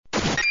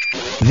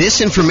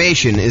This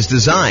information is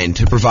designed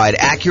to provide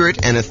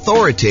accurate and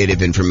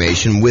authoritative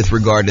information with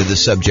regard to the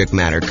subject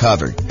matter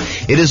covered.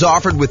 It is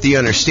offered with the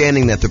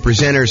understanding that the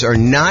presenters are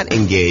not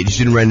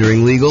engaged in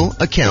rendering legal,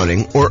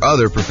 accounting, or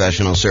other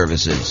professional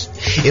services.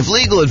 If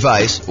legal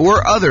advice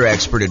or other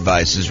expert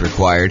advice is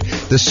required,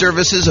 the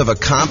services of a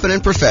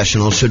competent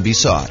professional should be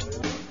sought.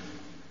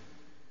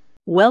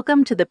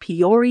 Welcome to the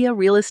Peoria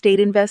Real Estate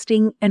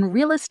Investing and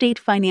Real Estate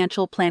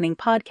Financial Planning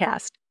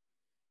Podcast.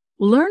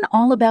 Learn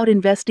all about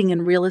investing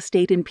in real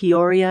estate in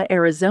Peoria,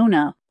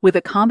 Arizona, with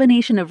a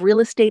combination of real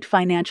estate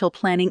financial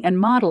planning and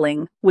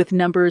modeling with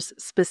numbers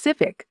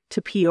specific to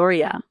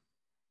Peoria.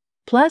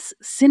 Plus,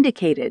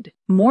 syndicated,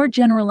 more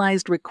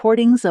generalized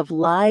recordings of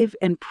live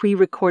and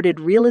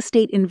pre-recorded real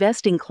estate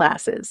investing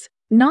classes,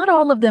 not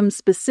all of them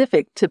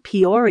specific to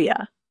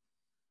Peoria.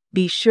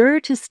 Be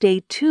sure to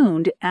stay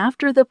tuned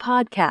after the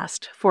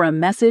podcast for a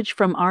message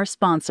from our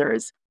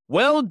sponsors.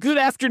 Well, good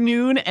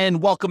afternoon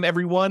and welcome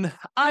everyone.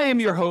 I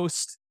am your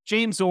host,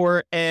 James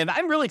Orr, and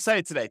I'm really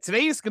excited today.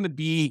 Today is going to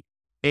be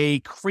a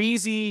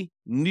crazy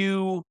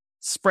new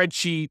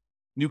spreadsheet,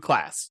 new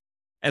class.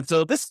 And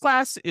so this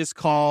class is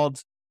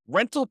called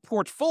Rental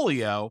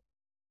Portfolio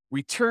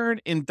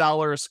Return in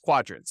Dollars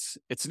Quadrants.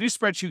 It's a new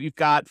spreadsheet you've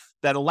got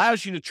that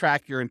allows you to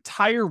track your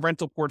entire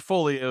rental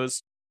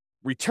portfolio's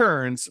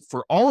returns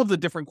for all of the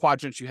different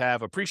quadrants you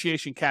have: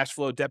 appreciation, cash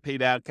flow, debt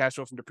paid out, cash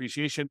flow from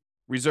depreciation,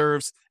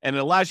 reserves, and it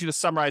allows you to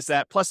summarize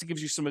that. Plus, it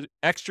gives you some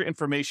extra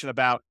information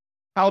about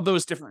how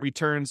those different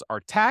returns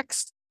are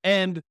taxed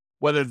and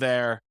whether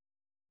they're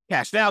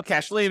cash now,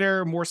 cash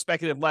later, more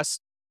speculative, less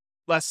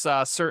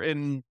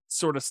certain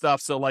sort of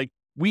stuff. So like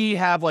we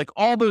have like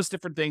all those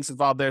different things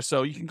involved there.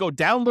 So you can go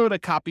download a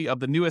copy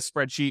of the newest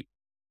spreadsheet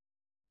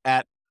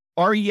at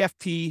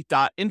refp.info/RPRIDQ.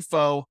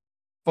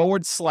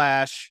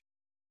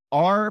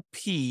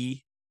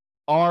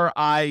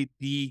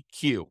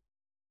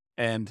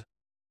 And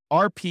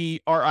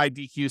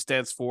RPRIDQ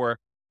stands for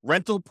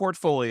Rental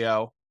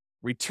Portfolio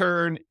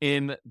Return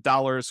in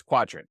Dollars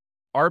Quadrant.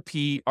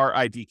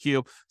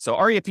 RPRIDQ. So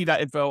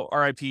refp.info,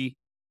 RIP,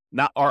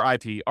 not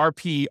RIP,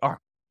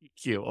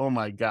 RPRIDQ. Oh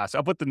my gosh.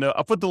 I'll put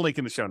the link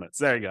in the show notes.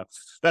 There you go.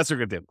 That's what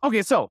we're going to do.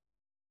 Okay, so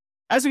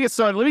as we get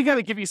started, let me kind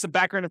of give you some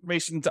background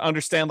information to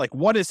understand like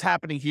what is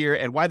happening here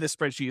and why this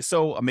spreadsheet is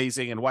so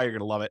amazing and why you're going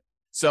to love it.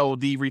 So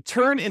the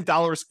Return in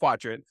Dollars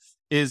Quadrant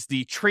is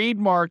the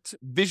trademarked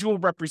visual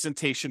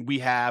representation we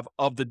have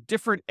of the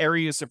different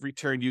areas of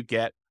return you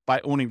get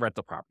by owning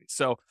rental property.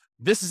 So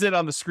this is it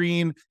on the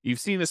screen. You've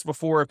seen this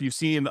before if you've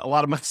seen a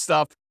lot of my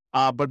stuff,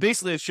 but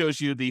basically it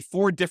shows you the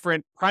 4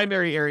 different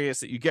primary areas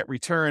that you get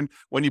return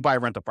when you buy a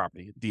rental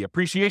property. The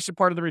appreciation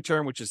part of the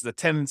return, which is the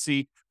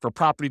tendency for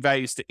property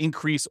values to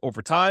increase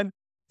over time.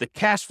 The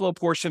cash flow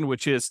portion,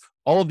 which is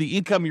all of the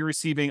income you're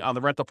receiving on the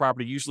rental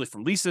property, usually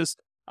from leases,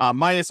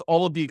 minus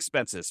all of the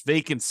expenses: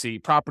 vacancy,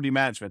 property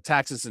management,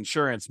 taxes,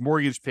 insurance,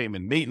 mortgage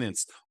payment,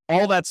 maintenance,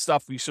 all that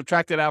stuff. You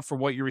subtract it out from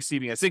what you're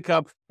receiving as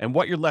income, and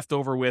what you're left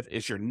over with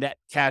is your net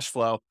cash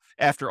flow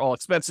after all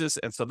expenses.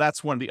 And so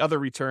that's one of the other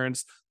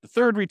returns. The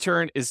third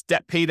return is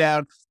debt pay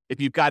down. If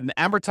you've got an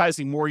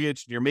amortizing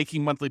mortgage and you're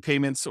making monthly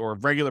payments or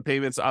regular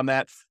payments on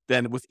that,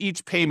 then with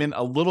each payment,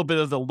 a little bit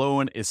of the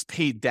loan is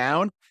paid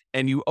down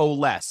and you owe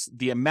less.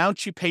 The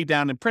amount you pay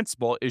down in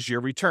principal is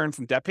your return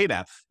from debt pay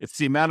down. It's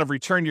the amount of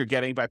return you're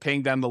getting by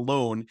paying down the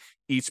loan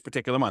each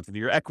particular month, and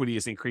your equity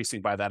is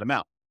increasing by that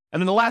amount.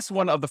 And then the last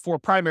one of the 4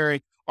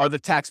 primary are the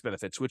tax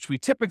benefits, which we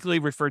typically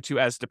refer to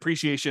as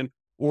depreciation,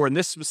 or in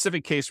this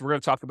specific case, we're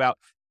going to talk about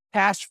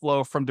cash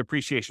flow from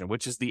depreciation,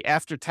 which is the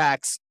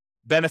after-tax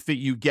benefit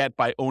you get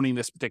by owning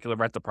this particular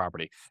rental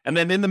property. And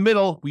then in the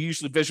middle, we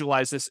usually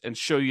visualize this and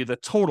show you the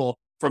total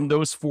from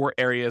those 4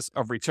 areas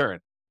of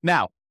return.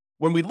 Now,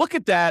 when we look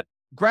at that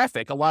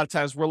graphic, a lot of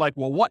times we're like,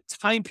 well, what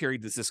time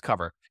period does this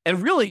cover?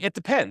 And really, it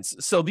depends.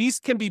 So these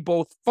can be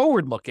both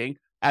forward-looking,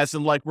 as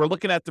in like we're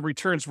looking at the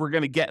returns we're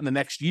going to get in the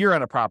next year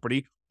on a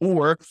property,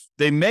 or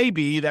they may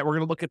be that we're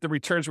going to look at the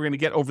returns we're going to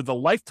get over the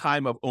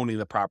lifetime of owning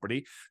the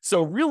property.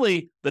 So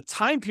really, the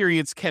time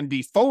periods can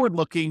be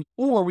forward-looking,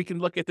 or we can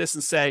look at this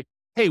and say,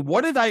 hey,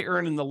 what did I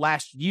earn in the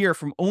last year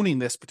from owning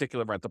this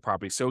particular rental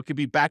property? So it could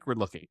be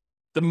backward-looking.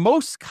 The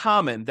most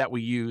common that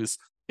we use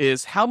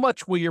is how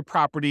much will your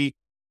property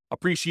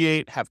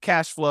appreciate, have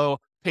cash flow,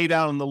 pay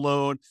down on the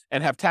loan,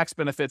 and have tax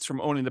benefits from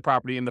owning the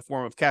property in the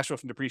form of cash flow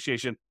from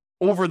depreciation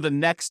over the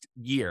next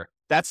year.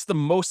 That's the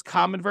most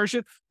common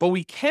version, but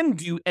we can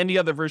do any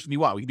other version you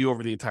want. We can do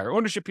over the entire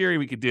ownership period.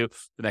 We could do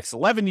the next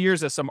 11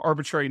 years as some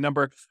arbitrary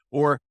number,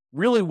 or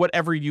really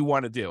whatever you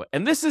want to do.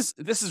 And this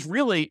is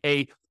really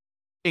a,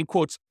 in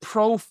quotes,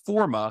 pro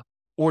forma,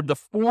 or the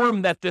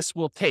form that this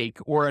will take,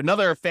 or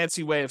another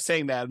fancy way of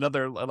saying that,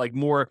 another like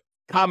more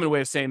common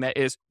way of saying that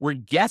is we're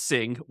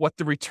guessing what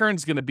the return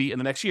is going to be in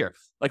the next year.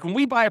 Like when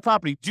we buy a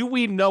property, do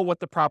we know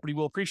what the property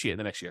will appreciate in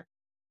the next year?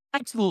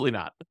 Absolutely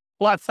not.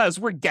 A lot of times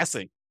we're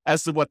guessing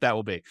as to what that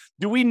will be.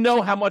 Do we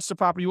know how much the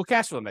property will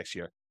cash flow next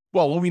year?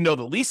 Well, when we know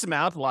the lease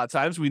amount, a lot of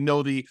times we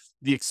know the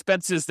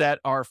expenses that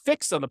are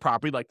fixed on the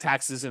property, like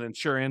taxes and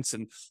insurance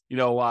and,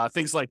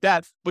 things like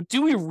that. But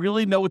do we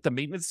really know what the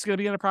maintenance is going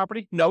to be on the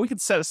property? No, we can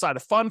set aside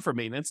a fund for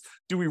maintenance.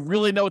 Do we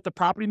really know what the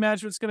property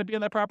management is going to be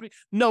on that property?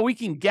 No, we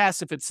can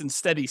guess if it's in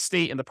steady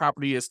state and the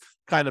property is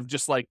kind of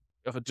just like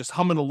if it's just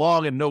humming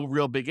along and no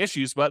real big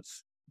issues. But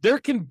there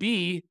can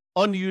be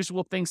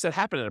unusual things that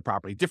happen in a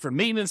property, different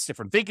maintenance,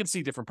 different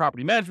vacancy, different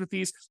property management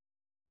fees.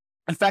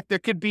 In fact, there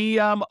could be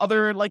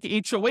other like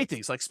HOA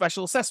things like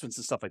special assessments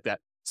and stuff like that.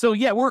 So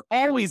yeah, we're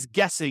always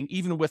guessing,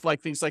 even with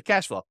like things like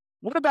cash flow.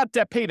 What about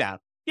debt pay down?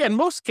 Yeah, in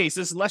most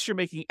cases, unless you're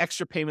making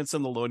extra payments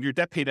on the loan, your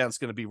debt pay down is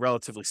going to be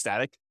relatively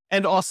static.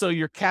 And also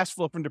your cash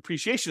flow from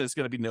depreciation is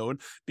going to be known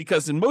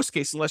because in most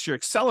cases, unless you're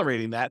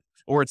accelerating that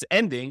or it's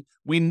ending,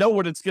 we know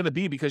what it's going to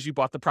be because you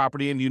bought the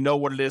property and you know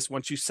what it is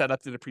once you set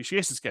up the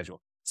depreciation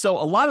schedule. So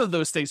a lot of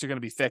those things are going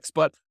to be fixed,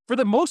 but for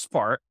the most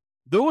part,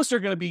 those are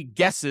going to be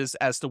guesses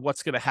as to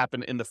what's going to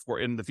happen in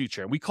the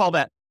future. And we call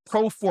that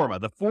pro forma,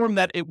 the form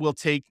that it will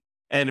take.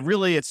 And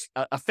really, it's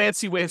a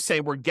fancy way of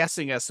saying we're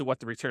guessing as to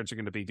what the returns are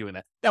going to be doing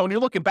that. Now, when you're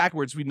looking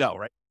backwards, we know,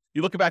 right?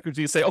 You look backwards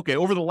and you say, okay,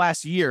 over the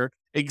last year,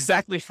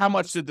 exactly how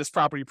much did this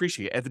property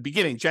appreciate? At the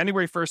beginning,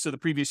 January 1st of the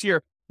previous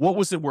year, what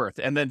was it worth?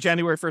 And then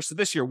January 1st of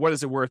this year, what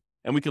is it worth?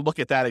 And we can look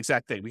at that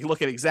exact thing. We can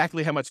look at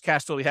exactly how much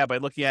cash flow we have by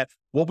looking at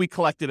what we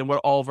collected and what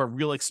all of our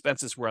real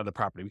expenses were on the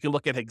property. We can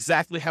look at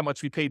exactly how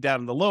much we paid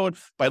down in the loan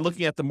by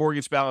looking at the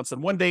mortgage balance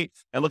on one date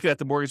and looking at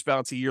the mortgage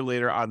balance a year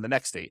later on the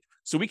next date.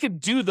 So we can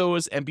do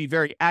those and be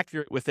very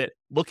accurate with it,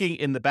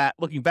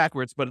 looking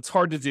backwards, but it's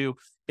hard to do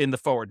in the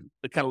forward,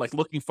 kind of like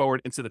looking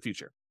forward into the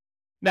future.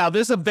 Now,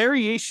 there's a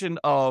variation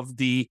of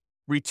the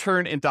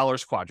return in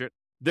dollars quadrant.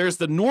 There's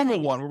the normal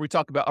one where we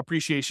talk about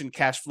appreciation,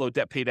 cash flow,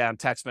 debt pay down,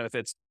 tax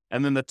benefits,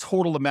 and then the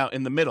total amount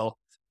in the middle.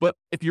 But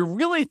if you're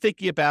really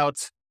thinking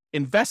about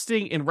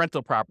investing in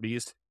rental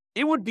properties,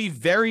 it would be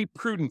very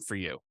prudent for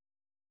you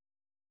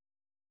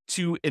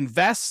to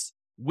invest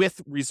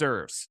with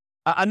reserves.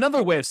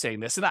 Another way of saying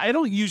this, and I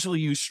don't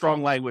usually use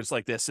strong language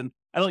like this, and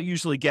I don't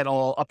usually get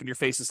all up in your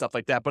face and stuff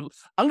like that, but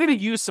I'm going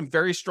to use some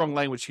very strong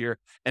language here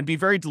and be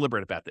very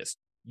deliberate about this.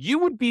 You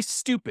would be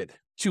stupid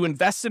to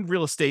invest in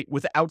real estate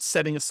without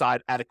setting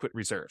aside adequate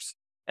reserves.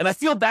 And I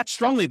feel that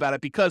strongly about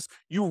it because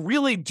you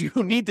really do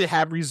need to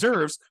have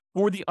reserves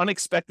for the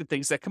unexpected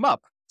things that come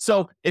up.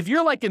 So if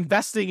you're like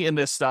investing in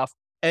this stuff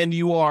and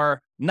you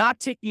are not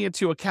taking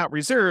into account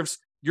reserves,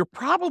 you're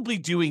probably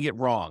doing it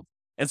wrong.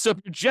 And so if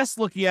you're just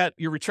looking at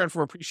your return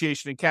from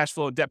appreciation and cash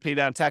flow, debt pay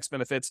down, tax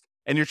benefits,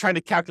 and you're trying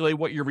to calculate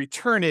what your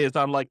return is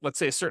on, like, let's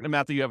say a certain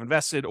amount that you have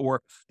invested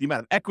or the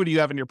amount of equity you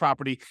have in your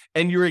property,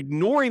 and you're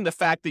ignoring the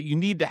fact that you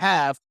need to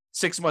have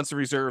 6 months of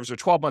reserves or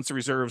 12 months of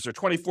reserves or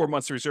 24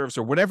 months of reserves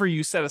or whatever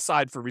you set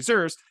aside for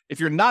reserves,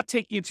 if you're not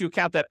taking into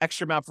account that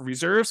extra amount for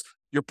reserves,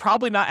 you're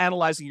probably not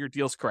analyzing your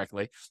deals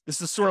correctly.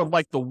 This is sort of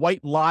like the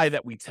white lie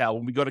that we tell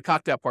when we go to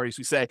cocktail parties.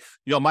 We say,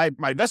 my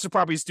investment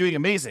property is doing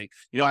amazing.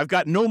 I've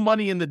got no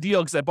money in the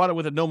deal because I bought it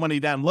with a no money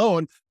down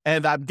loan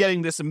and I'm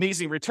getting this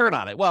amazing return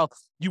on it. Well,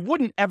 you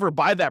wouldn't ever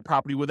buy that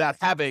property without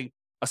having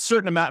a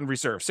certain amount in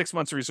reserve, 6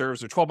 months of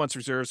reserves or 12 months of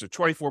reserves or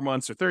 24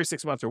 months or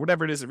 36 months or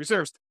whatever it is in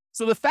reserves.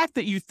 So the fact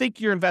that you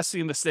think you're investing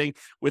in this thing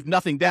with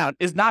nothing down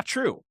is not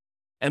true.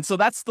 And so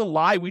that's the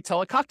lie we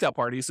tell at cocktail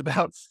parties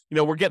about,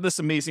 we're getting this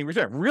amazing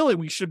return. Really,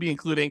 we should be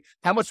including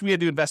how much we had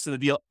to invest in the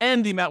deal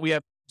and the amount we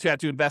have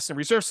to invest in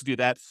reserves to do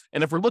that.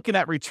 And if we're looking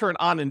at return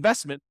on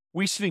investment,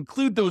 we should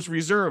include those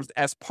reserves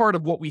as part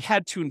of what we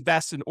had to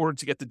invest in order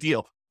to get the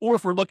deal. Or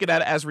if we're looking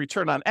at it as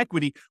return on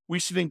equity, we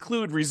should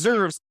include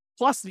reserves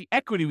plus the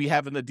equity we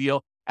have in the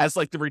deal as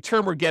like the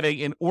return we're getting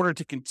in order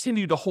to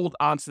continue to hold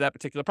on to that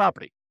particular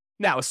property.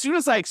 Now, as soon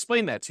as I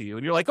explain that to you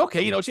and you're like,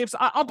 okay, James,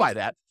 I'll buy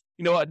that.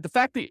 The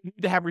fact that you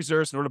need to have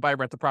reserves in order to buy a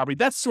rental property,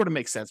 that sort of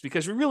makes sense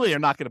because we really are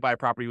not going to buy a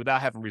property without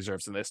having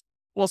reserves in this.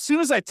 Well, as soon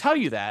as I tell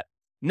you that,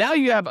 now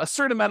you have a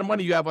certain amount of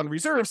money you have on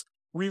reserves,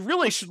 we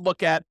really should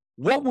look at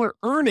what we're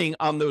earning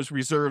on those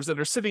reserves that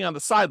are sitting on the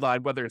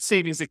sideline, whether it's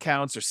savings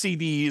accounts or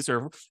CDs,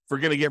 or if we're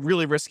going to get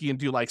really risky and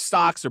do like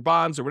stocks or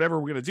bonds or whatever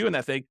we're going to do in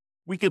that thing.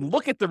 We can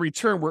look at the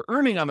return we're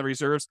earning on the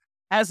reserves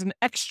as an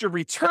extra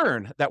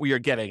return that we are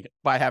getting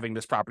by having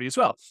this property as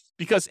well.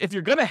 Because if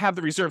you're going to have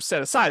the reserve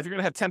set aside, if you're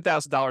going to have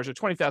 $10,000 or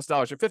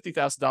 $20,000 or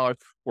 $50,000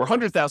 or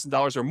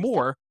 $100,000 or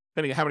more,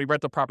 depending on how many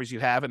rental properties you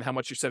have and how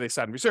much you're setting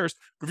aside in reserves,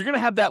 but if you're going to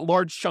have that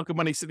large chunk of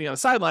money sitting on the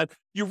sideline,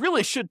 you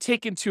really should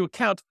take into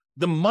account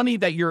the money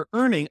that you're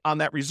earning on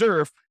that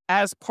reserve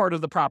as part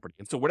of the property.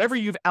 And so whatever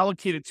you've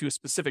allocated to a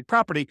specific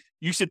property,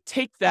 you should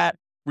take that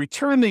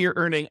return that you're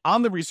earning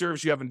on the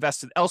reserves you have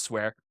invested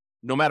elsewhere,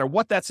 no matter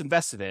what that's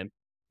invested in,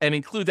 and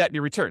include that in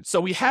your return.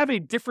 So we have a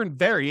different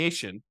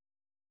variation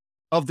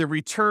of the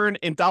return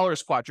in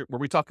dollars quadrant where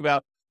we talk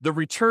about the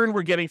return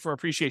we're getting from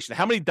appreciation.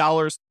 How many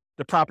dollars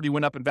the property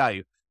went up in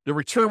value? The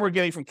return we're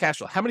getting from cash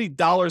flow. How many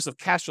dollars of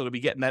cash flow do we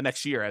get in that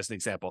next year, as an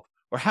example?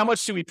 Or how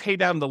much do we pay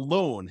down the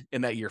loan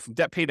in that year from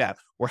debt pay down?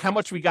 Or how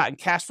much we got in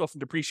cash flow from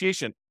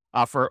depreciation?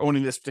 for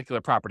owning this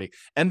particular property.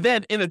 And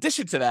then in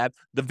addition to that,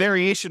 the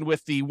variation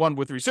with the one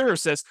with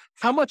reserves says,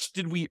 how much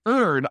did we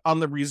earn on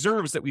the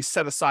reserves that we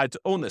set aside to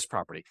own this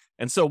property?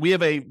 And so we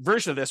have a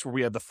version of this where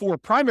we have the 4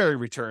 primary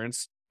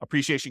returns: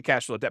 appreciation,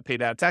 cash flow, debt paid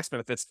down, tax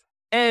benefits.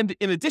 And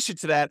in addition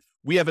to that,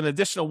 we have an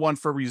additional one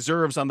for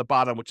reserves on the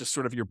bottom, which is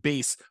sort of your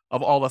base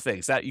of all the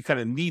things that you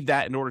kind of need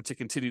that in order to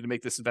continue to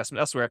make this investment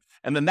elsewhere.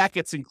 And then that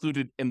gets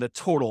included in the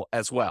total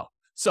as well.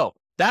 So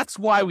that's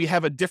why we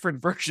have a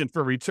different version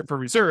for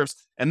reserves.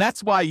 And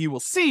that's why you will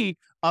see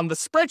on the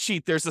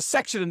spreadsheet, there's a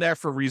section in there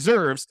for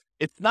reserves.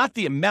 It's not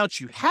the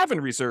amount you have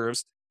in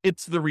reserves.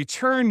 It's the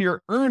return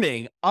you're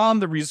earning on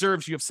the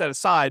reserves you have set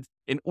aside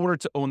in order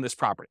to own this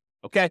property.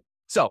 Okay.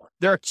 So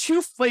there are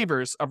 2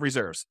 flavors of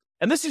reserves.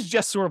 And this is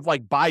just sort of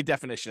like by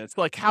definition. It's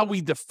like how we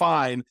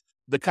define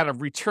the kind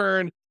of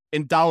return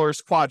in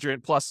dollars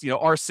quadrant plus,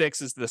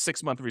 R6 is the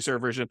 6-month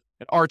reserve version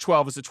and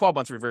R12 is the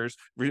 12-month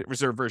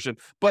reserve version.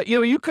 But,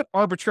 you could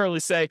arbitrarily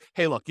say,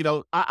 hey, look,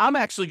 I'm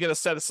actually going to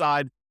set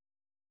aside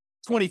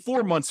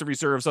 24 months of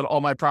reserves on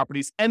all my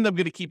properties, and I'm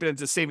going to keep it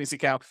into a savings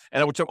account,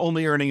 and which I'm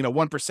only earning, 1%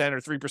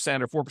 or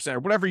 3% or 4% or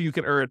whatever you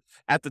can earn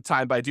at the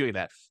time by doing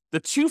that. The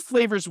 2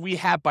 flavors we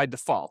have by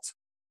default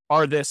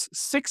are this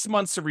 6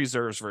 months of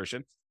reserves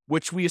version,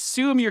 which we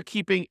assume you're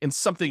keeping in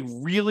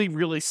something really,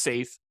 really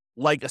safe,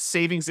 like a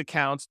savings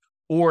account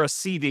or a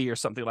CD or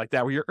something like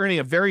that, where you're earning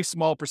a very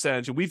small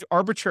percentage. And we've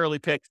arbitrarily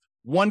picked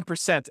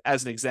 1%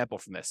 as an example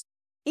from this.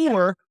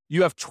 Or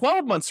you have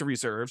 12 months of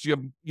reserves.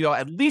 You have,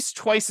 at least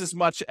twice as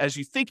much as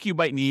you think you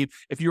might need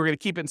if you were going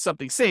to keep it in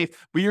something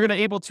safe, but you're going to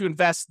be able to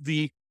invest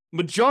the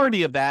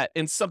majority of that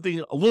in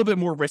something a little bit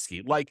more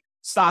risky, like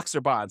stocks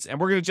or bonds. And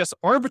we're going to just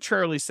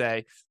arbitrarily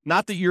say,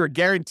 not that you're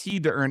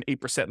guaranteed to earn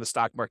 8% in the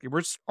stock market.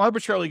 We're just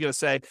arbitrarily going to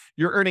say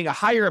you're earning a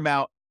higher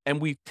amount. And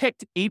we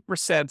picked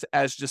 8%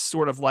 as just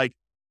sort of like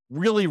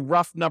really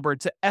rough number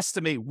to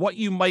estimate what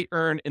you might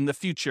earn in the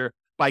future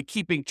by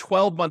keeping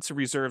 12 months of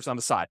reserves on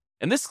the side.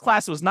 And this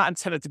class was not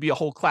intended to be a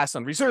whole class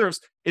on reserves.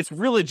 It's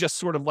really just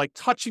sort of like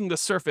touching the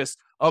surface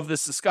of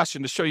this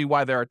discussion to show you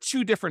why there are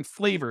 2 different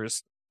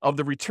flavors of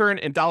the return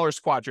in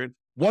dollars quadrant.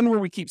 One where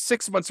we keep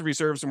 6 months of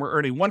reserves and we're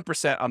earning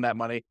 1% on that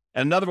money,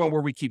 and another one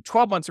where we keep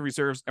 12 months of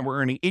reserves and we're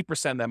earning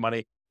 8% on that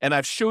money. And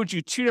I've showed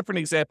you 2 different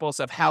examples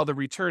of how the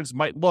returns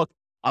might look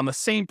on the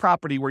same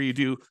property where you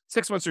do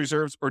 6 months of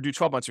reserves or do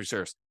 12 months of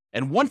reserves.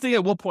 And one thing I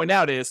will point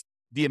out is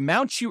the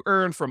amount you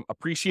earn from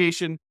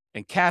appreciation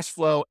and cash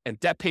flow and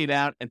debt pay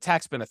down and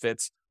tax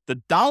benefits,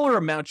 the dollar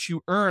amount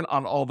you earn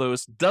on all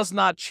those does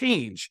not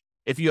change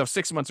if you have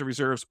 6 months of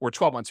reserves or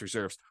 12 months of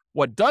reserves.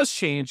 What does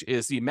change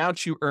is the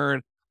amount you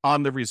earn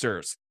on the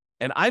reserves.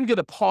 And I'm going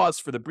to pause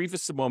for the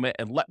briefest moment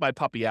and let my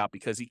puppy out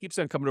because he keeps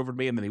on coming over to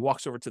me and then he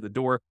walks over to the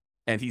door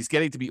and he's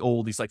getting to be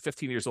old. He's like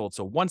 15 years old.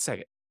 So 1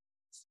 second.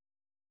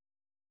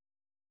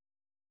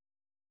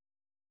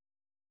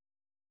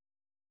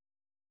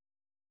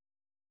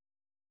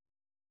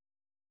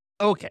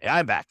 Okay,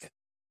 I'm back.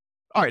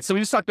 All right, so we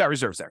just talked about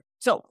reserves there.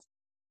 So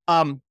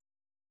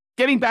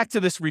getting back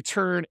to this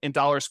return in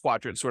dollars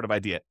quadrant sort of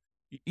idea.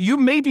 You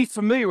may be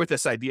familiar with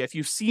this idea if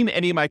you've seen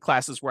any of my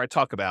classes where I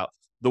talk about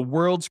the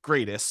world's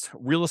greatest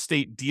real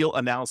estate deal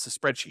analysis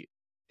spreadsheet.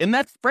 In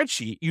that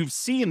spreadsheet, you've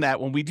seen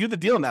that when we do the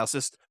deal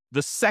analysis,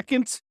 the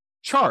second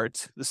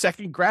chart, the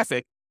second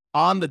graphic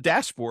on the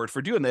dashboard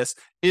for doing this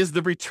is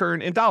the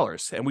return in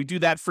dollars. And we do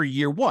that for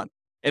year 1.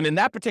 And in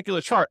that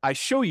particular chart, I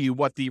show you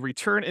what the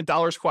return in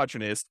dollars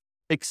quadrant is,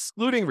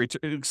 excluding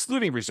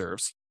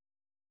reserves.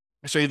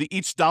 I show you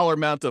each dollar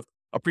amount of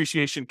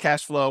appreciation,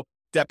 cash flow,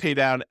 debt pay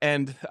down,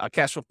 and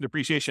cash flow from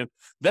depreciation.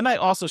 Then I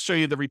also show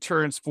you the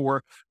returns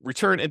for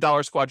return in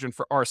dollars quadrant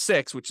for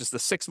R6, which is the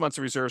 6 months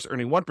of reserves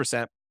earning 1%.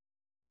 And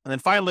then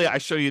finally, I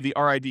show you the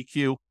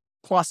RIDQ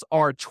plus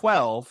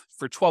R12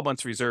 for 12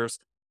 months reserves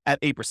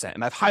at 8%.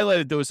 And I've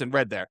highlighted those in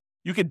red there.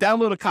 You can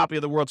download a copy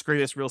of the world's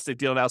greatest real estate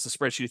deal analysis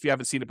spreadsheet. If you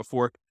haven't seen it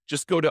before,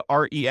 just go to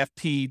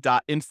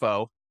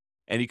refp.info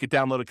and you can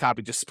download a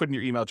copy. Just put in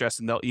your email address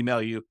and they'll email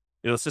you.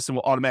 The system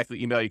will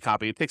automatically email you a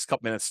copy. It takes a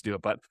couple minutes to do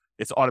it, but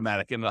it's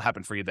automatic and it'll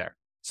happen for you there.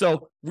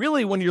 So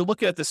really, when you're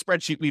looking at the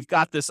spreadsheet, we've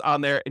got this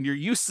on there and you're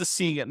used to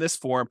seeing it in this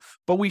form,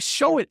 but we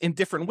show it in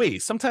different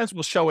ways. Sometimes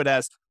we'll show it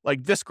as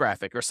like this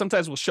graphic, or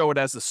sometimes we'll show it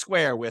as a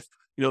square with,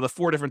 the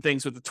 4 different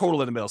things with the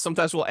total in the middle.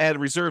 Sometimes we'll add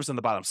reserves on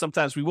the bottom.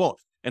 Sometimes we won't.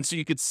 And so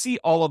you could see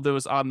all of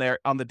those on there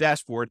on the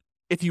dashboard.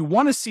 If you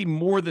want to see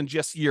more than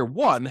just year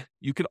 1,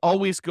 you could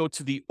always go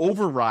to the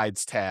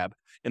overrides tab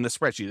in the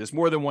spreadsheet. There's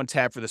more than one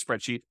tab for the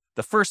spreadsheet.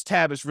 The first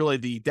tab is really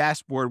the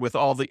dashboard with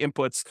all the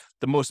inputs,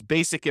 the most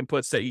basic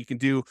inputs that you can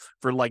do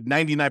for like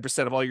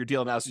 99% of all your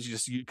deal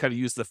analysis. You kind of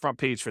use the front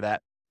page for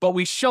that. But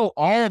we show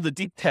all the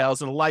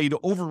details and allow you to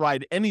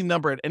override any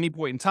number at any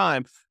point in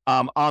time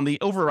on the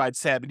overrides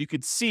tab. And you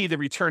could see the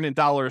return in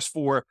dollars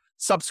for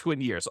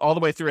subsequent years, all the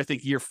way through, I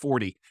think, year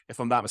 40, if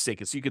I'm not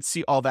mistaken. So you could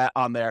see all that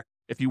on there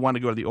if you want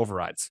to go to the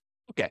overrides.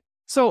 Okay,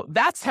 so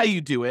that's how you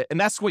do it. And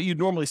that's what you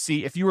normally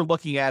see if you were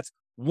looking at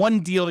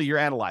one deal that you're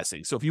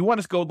analyzing. So if you want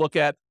to go look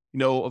at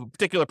a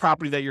particular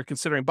property that you're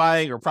considering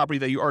buying or property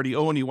that you already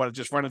own, you want to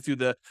just run it through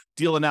the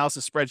deal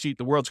analysis spreadsheet,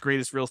 the world's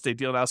greatest real estate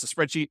deal analysis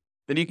spreadsheet,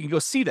 then you can go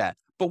see that.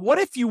 But what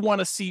if you want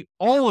to see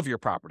all of your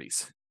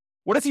properties?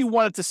 What if you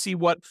wanted to see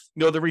what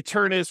the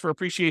return is for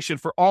appreciation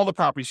for all the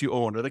properties you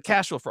own, or the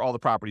cash flow for all the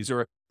properties,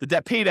 or the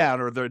debt pay down,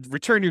 or the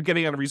return you're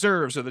getting on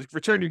reserves, or the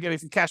return you're getting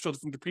from cash flow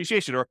from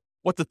depreciation, or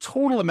what the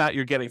total amount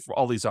you're getting for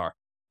all these are?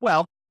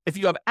 Well, if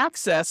you have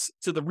access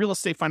to the real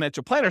estate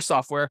financial planner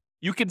software,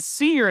 you can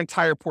see your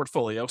entire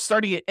portfolio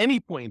starting at any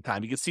point in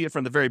time. You can see it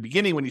from the very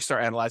beginning when you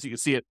start analyzing. You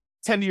can see it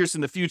 10 years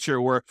in the future,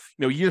 or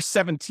year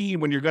 17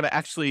 when you're going to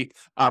actually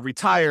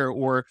retire,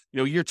 or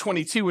year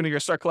 22 when you're going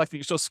to start collecting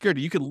your Social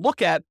Security. You can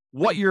look at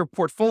what your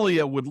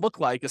portfolio would look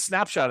like, a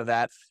snapshot of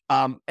that,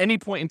 any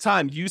point in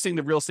time using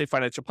the real estate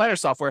financial planner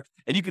software,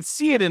 and you can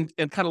see it in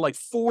kind of like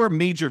 4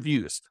 major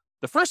views.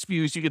 The first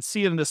view is you can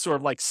see it in this sort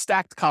of like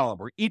stacked column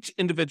where each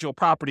individual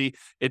property,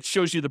 it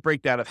shows you the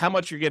breakdown of how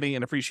much you're getting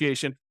in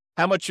appreciation,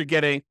 how much you're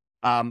getting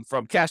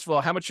from cash flow,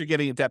 how much you're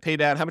getting in debt pay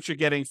down, how much you're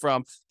getting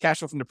from cash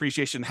flow from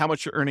depreciation, how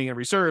much you're earning in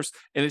reserves.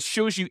 And it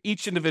shows you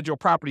each individual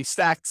property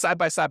stacked side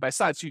by side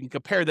so you can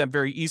compare them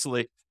very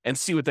easily and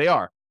see what they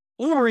are.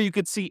 Or you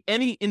could see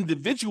any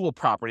individual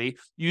property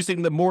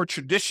using the more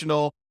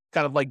traditional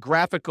kind of like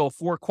graphical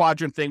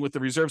 4-quadrant thing with the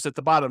reserves at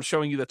the bottom,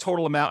 showing you the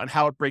total amount and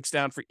how it breaks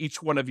down for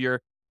each one of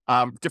your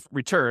different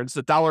returns,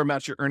 the dollar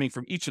amounts you're earning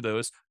from each of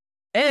those.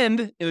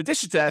 And in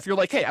addition to that, if you're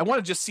like, hey, I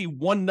want to just see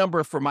one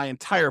number for my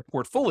entire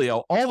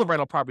portfolio, all the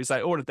rental properties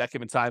I own at that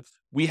given time,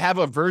 we have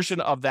a version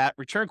of that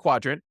return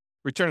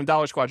in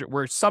dollars quadrant,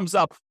 where it sums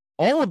up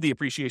all of the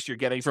appreciation you're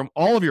getting from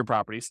all of your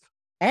properties,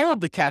 all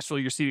of the cash flow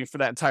you're receiving for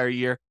that entire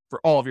year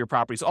for all of your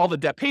properties, all the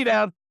debt pay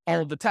down,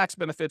 all of the tax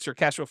benefits or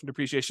cash flow from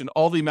depreciation,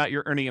 all the amount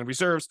you're earning in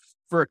reserves,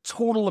 for a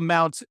total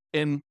amount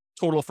in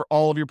total for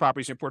all of your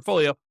properties in your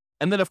portfolio.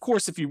 And then, of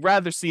course, if you'd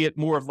rather see it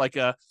more of like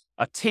a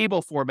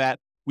table format,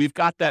 we've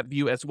got that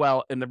view as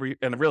well in the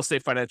real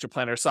estate financial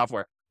planner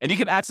software. And you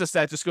can access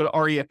that. Just go to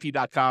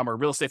refp.com or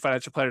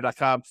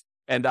realestatefinancialplanner.com,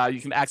 and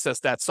you can access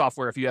that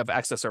software if you have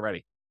access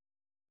already.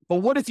 But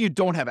what if you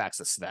don't have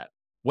access to that?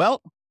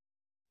 Well,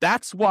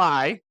 that's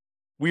why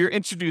we are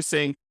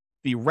introducing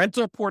the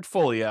rental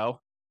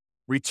portfolio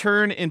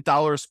return in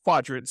dollars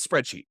quadrant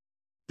spreadsheet.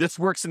 This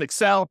works in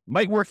Excel,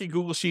 might work in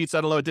Google Sheets.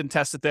 I don't know. I didn't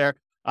test it there.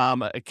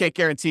 I can't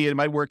guarantee it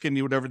might work in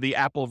whatever the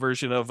Apple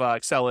version of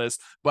Excel is,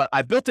 but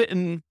I built it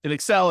in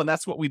Excel, and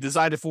that's what we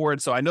designed it for.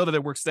 And so I know that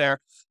it works there.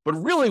 But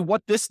really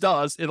what this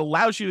does, it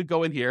allows you to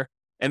go in here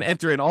and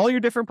enter in all your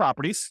different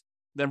properties,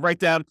 then write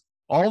down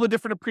all the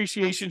different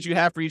appreciations you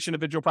have for each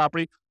individual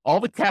property, all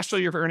the cash flow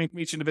you're earning from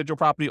each individual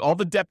property, all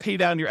the debt pay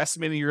down you're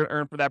estimating you're going to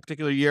earn for that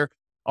particular year,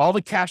 all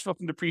the cash flow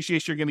from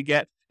depreciation you're going to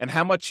get, and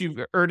how much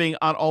you're earning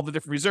on all the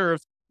different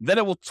reserves. Then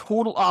it will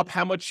total up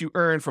how much you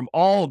earn from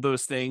all of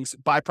those things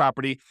by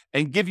property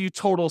and give you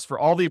totals for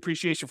all the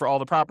appreciation for all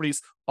the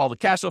properties, all the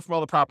cash flow from all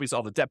the properties,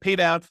 all the debt pay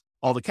down,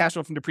 all the cash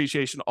flow from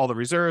depreciation, all the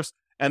reserves,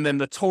 and then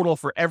the total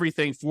for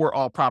everything for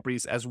all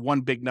properties as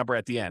one big number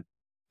at the end.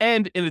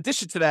 And in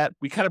addition to that,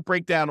 we kind of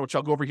break down, which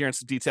I'll go over here in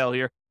some detail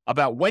here,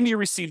 about when you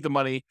receive the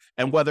money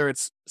and whether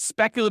it's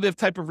speculative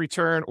type of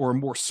return or a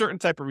more certain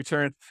type of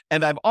return.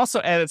 And I've also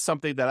added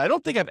something that I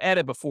don't think I've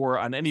added before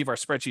on any of our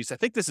spreadsheets. I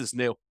think this is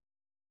new.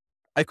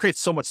 I create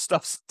so much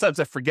stuff, sometimes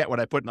I forget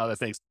what I put in other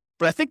things.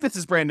 But I think this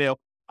is brand new.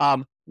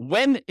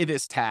 When it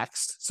is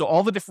taxed, so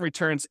all the different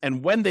returns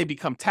and when they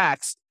become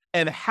taxed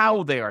and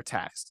how they are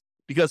taxed.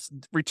 Because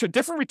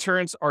different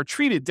returns are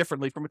treated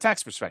differently from a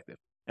tax perspective.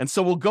 And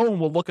so we'll go and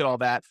we'll look at all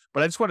that.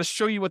 But I just want to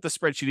show you what the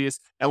spreadsheet is,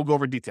 and we'll go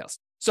over details.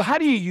 So how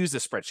do you use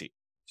this spreadsheet?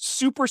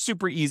 Super,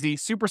 super easy,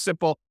 super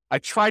simple. I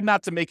tried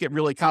not to make it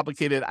really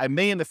complicated. I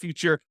may in the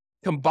future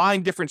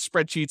combine different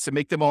spreadsheets and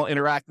make them all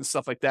interact and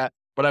stuff like that.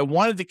 But I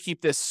wanted to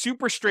keep this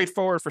super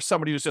straightforward for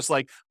somebody who's just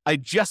like, I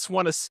just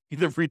want to see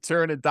the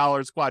return in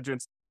dollars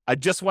quadrants. I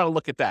just want to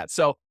look at that.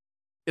 So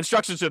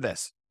instructions are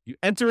this. You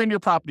enter in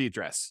your property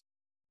address.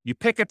 You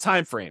pick a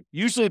time frame.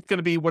 Usually it's going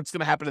to be what's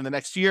going to happen in the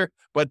next year,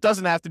 but it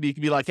doesn't have to be. It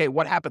can be like, hey,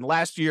 what happened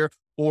last year,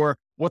 or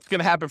what's going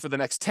to happen for the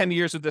next 10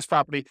 years of this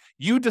property.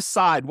 You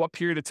decide what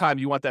period of time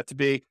you want that to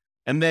be,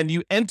 and then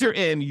you enter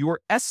in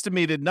your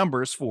estimated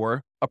numbers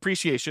for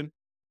appreciation,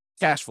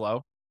 cash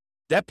flow,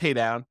 debt pay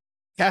down,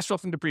 cash flow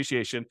from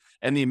depreciation,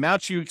 and the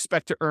amount you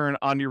expect to earn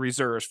on your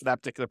reserves for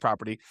that particular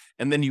property.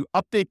 And then you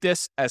update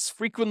this as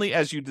frequently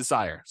as you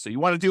desire. So you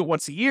want to do it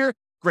once a year?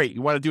 Great.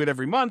 You want to do it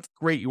every month?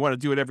 Great. You want to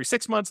do it every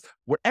 6 months?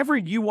 Whatever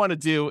you want to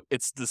do,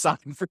 it's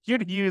designed for you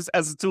to use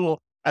as a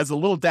tool, as a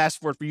little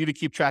dashboard for you to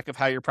keep track of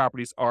how your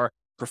properties are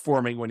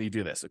performing when you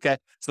do this. Okay.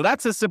 So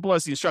that's as simple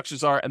as the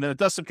instructions are. And then it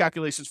does some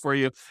calculations for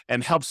you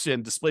and helps you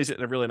and displays it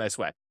in a really nice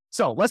way.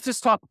 So let's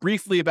just talk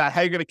briefly about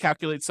how you're going to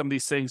calculate some of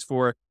these things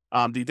for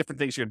the different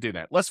things you're going to do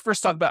now. Let's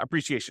first talk about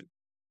appreciation.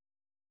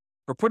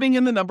 For putting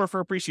in the number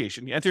for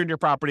appreciation, you enter in your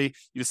property,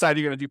 you decide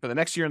you're going to do for the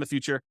next year in the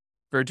future.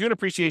 For doing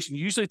appreciation,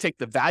 you usually take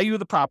the value of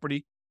the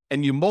property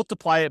and you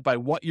multiply it by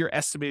what you're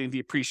estimating the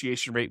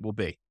appreciation rate will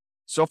be.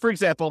 So for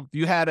example, if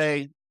you had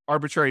a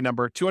arbitrary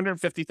number,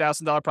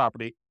 $250,000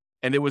 property,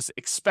 and it was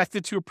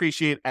expected to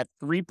appreciate at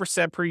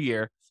 3% per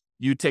year,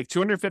 you take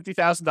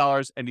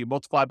 $250,000 and you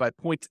multiply by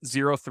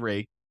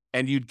 0.03,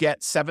 and you'd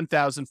get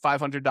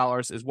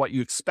 $7,500 is what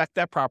you expect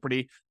that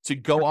property to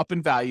go up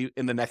in value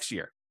in the next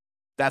year.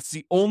 That's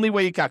the only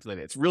way you calculate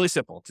it. It's really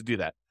simple to do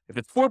that. If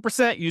it's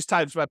 4%, you use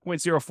times by 0.04.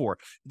 If you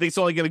think it's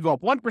only going to go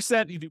up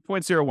 1%, you do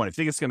 0.01. If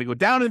you think it's going to go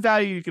down in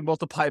value, you can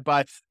multiply it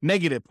by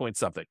negative point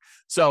something.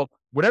 So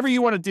whatever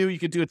you want to do, you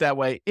can do it that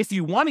way. If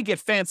you want to get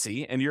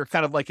fancy and you're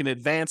kind of like an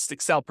advanced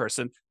Excel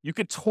person, you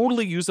could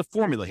totally use a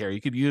formula here.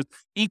 You could use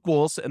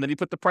equals, and then you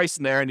put the price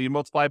in there and you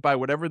multiply it by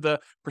whatever the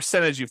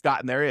percentage you've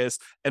gotten there is,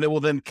 and it will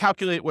then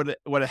calculate what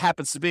it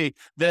happens to be.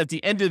 Then at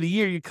the end of the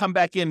year, you come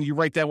back in and you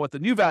write down what the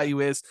new value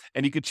is,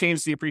 and you could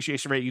change the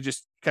appreciation rate. You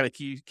just kind of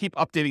keep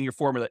updating your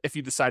formula if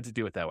you decide to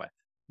do it that way.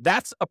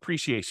 That's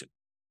appreciation.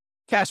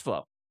 Cash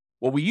flow.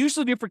 What we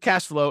usually do for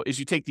cash flow is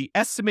you take the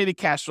estimated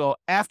cash flow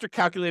after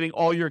calculating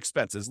all your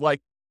expenses,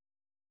 like,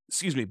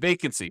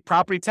 vacancy,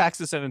 property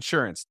taxes and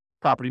insurance,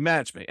 property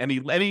management,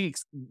 any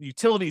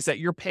utilities that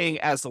you're paying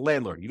as the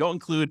landlord. You don't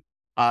include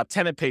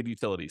tenant paid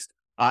utilities,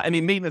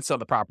 any maintenance on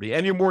the property,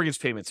 and your mortgage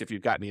payments if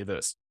you've got any of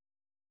those.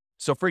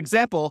 So for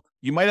example,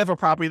 you might have a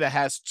property that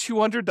has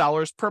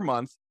 $200 per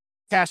month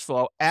cash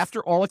flow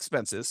after all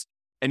expenses,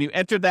 and you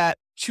enter that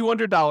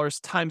 $200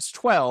 times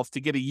 12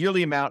 to get a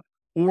yearly amount,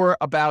 or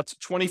about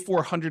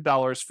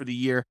 $2,400 for the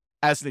year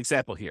as an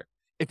example here.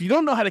 If you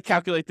don't know how to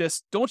calculate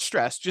this, don't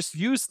stress. Just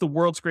use the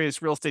world's greatest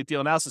real estate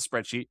deal analysis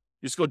spreadsheet.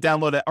 Just go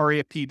download at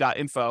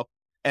refp.info,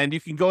 and you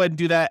can go ahead and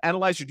do that,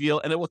 analyze your deal,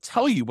 and it will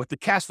tell you what the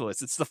cash flow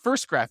is. It's the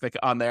first graphic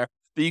on there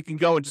that you can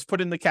go and just put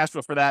in the cash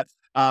flow for that,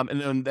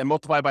 and then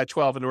multiply by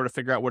 12 in order to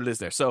figure out what it is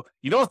there. So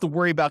you don't have to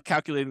worry about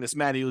calculating this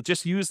manually.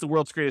 Just use the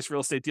world's greatest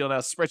real estate deal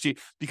analysis spreadsheet,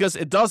 because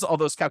it does all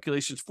those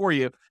calculations for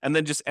you, and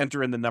then just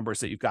enter in the numbers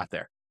that you've got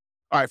there.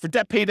 All right, for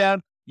debt pay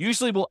down,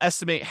 usually we'll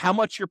estimate how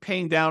much you're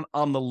paying down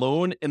on the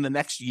loan in the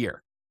next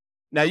year.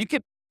 Now, you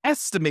can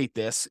estimate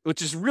this, which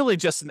is really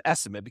just an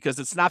estimate because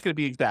it's not going to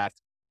be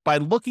exact, by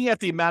looking at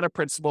the amount of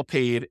principal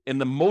paid in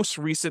the most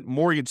recent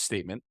mortgage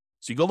statement.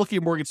 So you go look at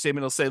your mortgage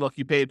statement, it'll say, look,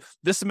 you paid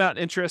this amount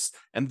in interest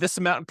and this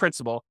amount in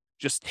principal.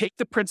 Just take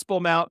the principal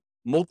amount,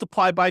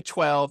 multiply by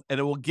 12,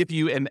 and it will give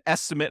you an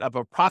estimate of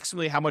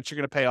approximately how much you're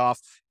going to pay off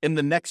in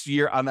the next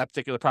year on that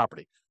particular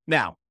property.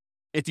 Now,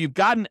 if you've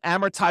got an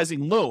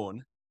amortizing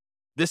loan,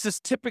 this is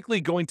typically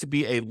going to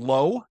be a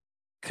low,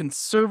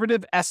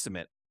 conservative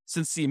estimate,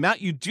 since the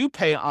amount you do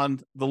pay on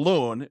the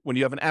loan when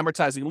you have an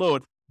amortizing loan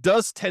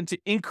does tend to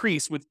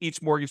increase with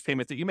each mortgage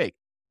payment that you make.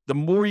 The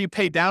more you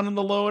pay down in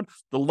the loan,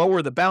 the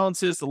lower the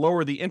balance is, the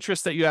lower the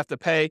interest that you have to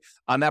pay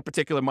on that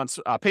particular month's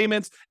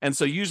payments. And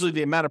so usually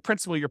the amount of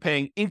principal you're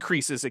paying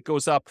increases. It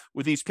goes up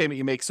with each payment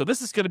you make. So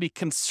this is going to be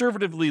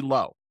conservatively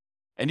low.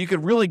 And you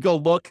can really go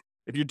look.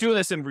 If you're doing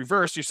this in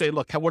reverse, you say,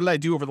 look, what did I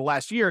do over the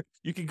last year?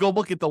 You can go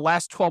look at the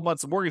last 12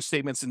 months of mortgage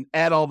statements and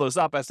add all those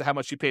up as to how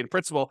much you paid in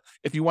principal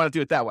if you want to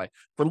do it that way.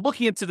 For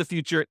looking into the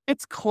future,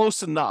 it's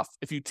close enough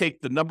if you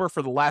take the number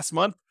for the last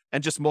month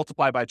and just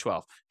multiply by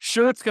 12.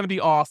 Sure, it's going to be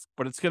off,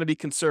 but it's going to be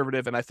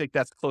conservative, and I think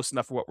that's close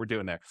enough for what we're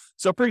doing there.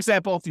 So, for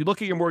example, if you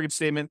look at your mortgage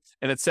statement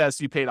and it says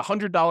you paid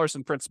 $100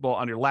 in principal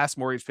on your last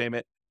mortgage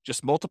payment,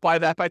 just multiply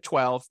that by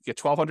 12, get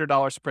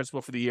 $1,200 in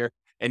principal for the year,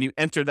 and you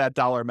enter that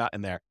dollar amount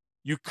in there.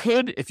 You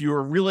could, if you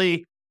were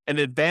really an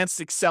advanced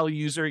Excel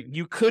user,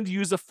 you could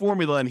use a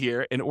formula in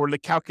here in order to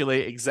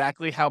calculate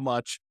exactly how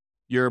much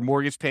your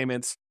mortgage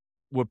payments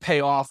would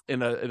pay off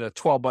in a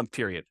 12-month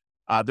period.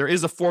 There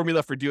is a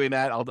formula for doing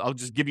that. I'll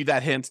just give you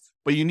that hint,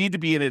 but you need to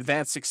be an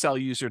advanced Excel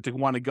user to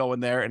want to go in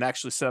there and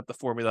actually set up the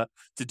formula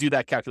to do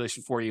that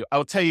calculation for you.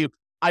 I'll tell you,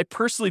 I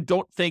personally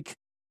don't think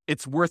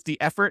it's worth the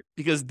effort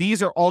because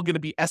these are all going to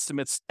be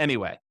estimates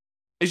anyway.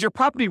 Is your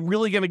property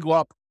really going to go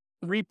up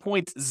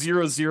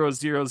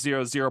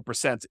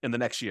 3.00000% in the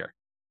next year?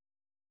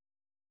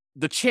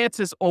 The chance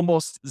is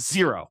almost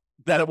zero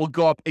that it will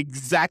go up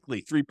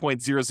exactly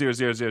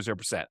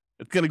 3.00000%.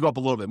 It's going to go up a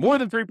little bit more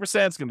than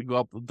 3%. It's going to go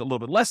up a little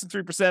bit less than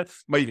 3%.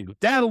 Might even go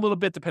down a little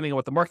bit depending on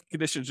what the market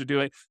conditions are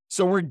doing.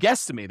 So we're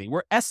guesstimating.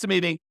 We're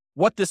estimating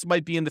what this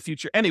might be in the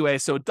future anyway.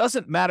 So it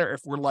doesn't matter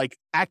if we're like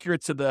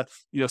accurate to the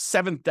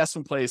seventh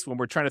decimal place when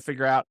we're trying to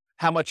figure out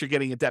how much you're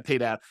getting in debt pay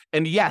down.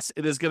 And yes,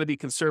 it is going to be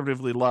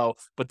conservatively low,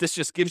 but this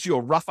just gives you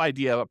a rough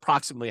idea of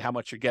approximately how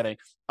much you're getting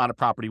on a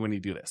property when you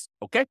do this.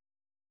 Okay.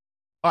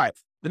 All right.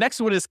 The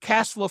next one is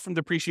cash flow from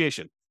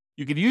depreciation.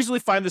 You can usually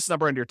find this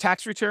number on your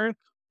tax return,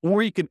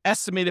 or you can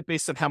estimate it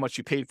based on how much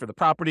you paid for the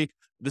property.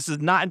 This is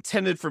not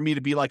intended for me to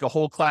be like a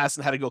whole class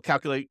on how to go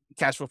calculate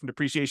cash flow from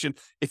depreciation.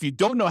 If you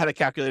don't know how to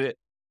calculate it,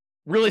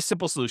 really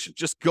simple solution.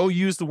 Just go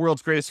use the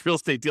world's greatest real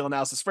estate deal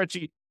analysis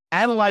spreadsheet.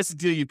 Analyze the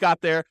deal you've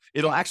got there.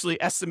 It'll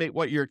actually estimate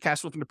what your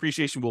cash flow from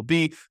depreciation will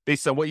be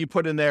based on what you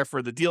put in there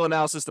for the deal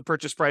analysis, the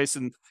purchase price,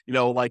 and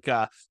what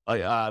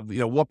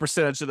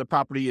percentage of the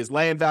property is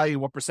land value,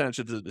 what percentage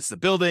of is the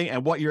building,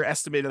 and what your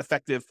estimated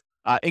effective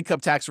income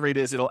tax rate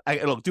is. It'll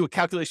do a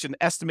calculation,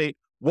 estimate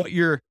what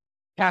your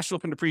cash flow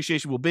from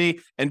depreciation will be,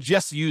 and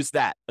just use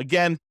that.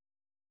 Again,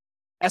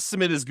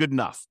 estimate is good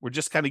enough. We're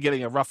just kind of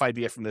getting a rough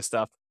idea from this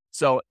stuff.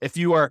 So if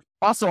you are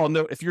also, I'll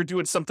note, if you're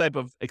doing some type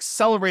of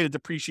accelerated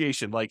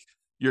depreciation, like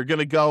you're going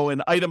to go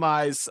and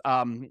itemize,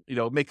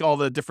 make all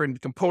the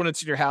different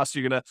components in your house.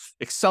 You're going to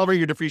accelerate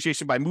your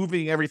depreciation by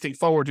moving everything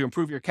forward to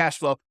improve your cash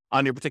flow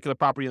on your particular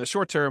property in the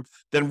short term.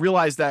 Then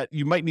realize that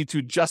you might need to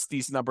adjust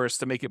these numbers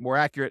to make it more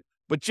accurate,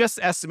 but just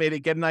estimate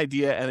it, get an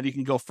idea, and then you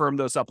can go firm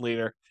those up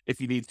later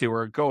if you need to,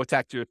 or go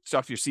talk to your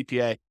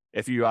CPA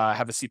if you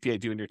have a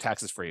CPA doing your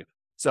taxes for you.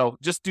 So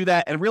just do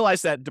that and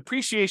realize that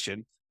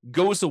depreciation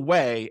goes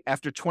away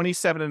after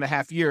 27 and a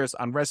half years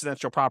on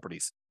residential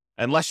properties,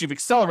 unless you've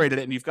accelerated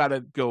it and you've got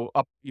to go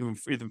up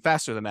even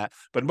faster than that.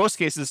 But in most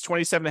cases,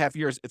 27 and a half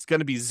years, it's going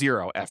to be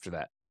zero after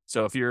that.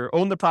 So if you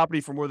own the property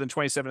for more than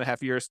 27 and a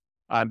half years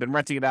and been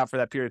renting it out for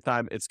that period of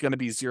time, it's going to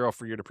be zero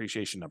for your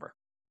depreciation number.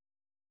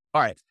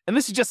 All right. And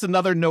this is just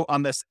another note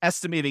on this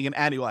estimating and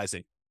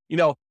annualizing.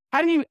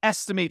 How do you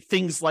estimate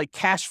things like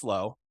cash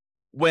flow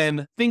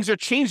when things are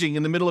changing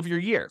in the middle of your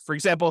year? For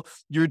example,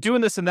 you're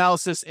doing this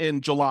analysis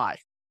in July.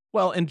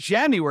 Well, in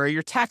January,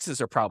 your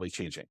taxes are probably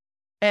changing.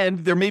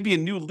 And there may be a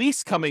new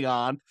lease coming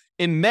on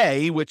in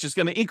May, which is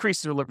going to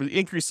increase the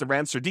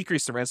rents or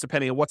decrease the rents,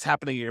 depending on what's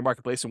happening in your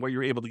marketplace and what you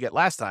were able to get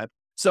last time.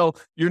 So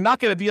you're not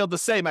going to be able to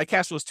say my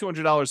cash flow is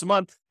 $200 a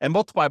month and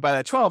multiply by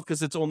that 12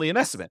 because it's only an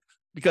estimate.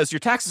 Because your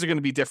taxes are going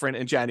to be different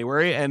in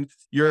January, and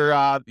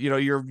your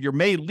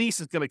May lease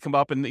is going to come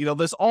up, and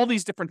there's all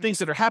these different things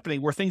that are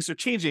happening where things are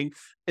changing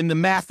in the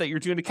math that you're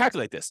doing to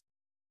calculate this.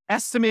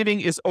 Estimating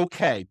is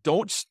okay.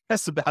 Don't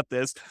stress about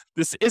this.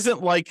 This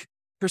isn't like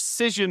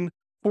precision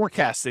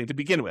forecasting to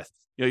begin with.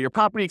 Your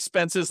property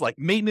expenses like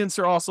maintenance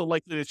are also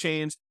likely to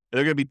change.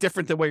 They're going to be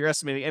different than what you're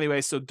estimating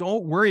anyway. So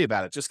don't worry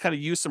about it. Just kind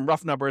of use some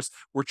rough numbers.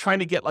 We're trying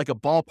to get like a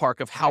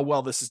ballpark of how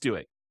well this is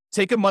doing.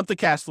 Take a month of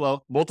cash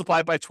flow, multiply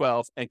it by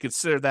 12, and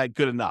consider that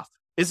good enough.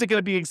 Is it going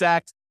to be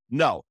exact?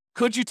 No.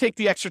 Could you take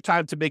the extra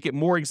time to make it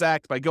more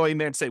exact by going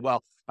there and say,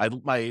 well,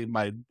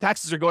 my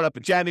taxes are going up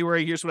in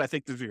January. Here's what I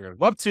think they're going to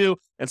go up to.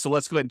 And so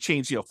let's go ahead and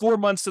change, 4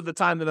 months of the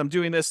time that I'm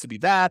doing this to be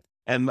that.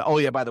 And oh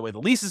yeah, by the way, the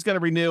lease is going to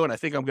renew, and I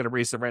think I'm going to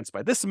raise the rents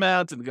by this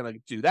amount, and I'm going to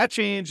do that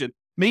change. And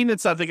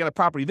maintenance, I think on a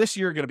property this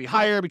year going to be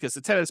higher because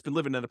the tenant's been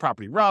living in the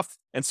property rough.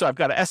 And so I've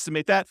got to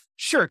estimate that.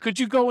 Sure. Could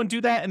you go and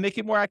do that and make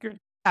it more accurate?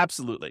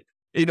 Absolutely.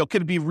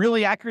 Could it be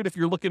really accurate if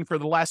you're looking for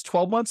the last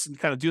 12 months and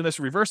kind of doing this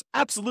in reverse?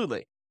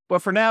 Absolutely.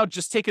 But for now,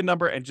 just take a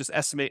number and just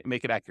estimate and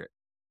make it accurate.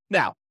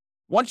 Now,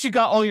 once you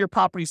got all your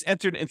properties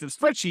entered into the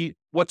spreadsheet,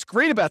 what's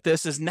great about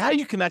this is now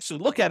you can actually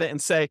look at it and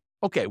say,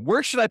 okay,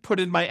 where should I put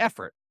in my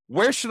effort?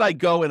 Where should I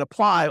go and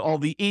apply all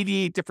the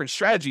 88 different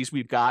strategies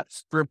we've got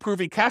for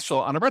improving cash flow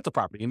on a rental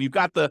property? And you've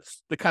got the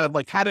kind of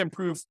like how to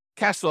improve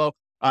cash flow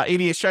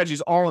 88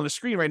 strategies all on the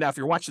screen right now if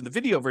you're watching the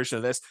video version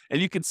of this,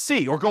 and you can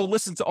see or go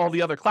listen to all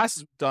the other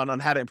classes we've done on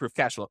how to improve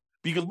cash flow.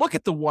 But you can look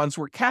at the ones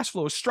where cash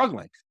flow is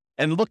struggling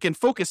and look and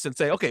focus and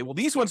say, okay, well,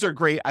 these ones are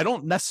great. I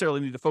don't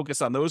necessarily need to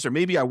focus on those, or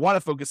maybe I want to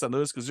focus on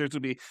those because those will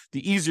be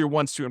the easier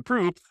ones to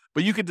improve.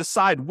 But you can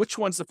decide which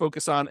ones to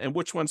focus on and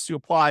which ones to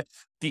apply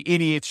the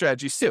 88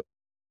 strategies to.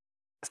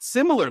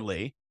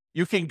 Similarly,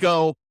 you can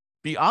go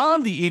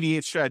beyond the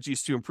 88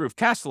 strategies to improve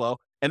cash flow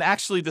and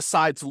actually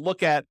decide to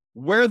look at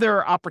where there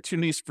are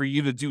opportunities for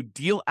you to do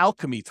deal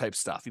alchemy type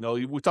stuff.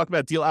 We talk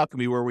about deal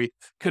alchemy where we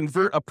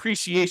convert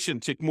appreciation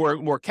to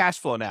more cash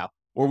flow now,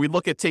 or we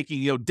look at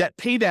taking, debt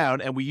pay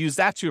down and we use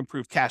that to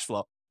improve cash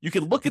flow. You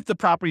can look at the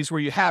properties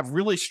where you have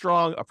really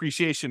strong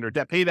appreciation or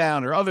debt pay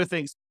down or other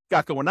things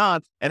got going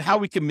on and how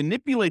we can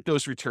manipulate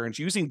those returns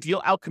using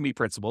deal alchemy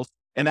principles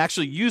and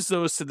actually use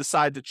those to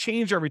decide to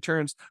change our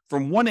returns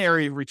from one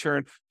area of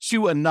return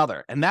to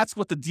another. And that's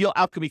what the deal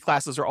alchemy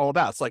classes are all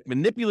about. It's like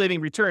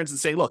manipulating returns and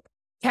saying, look,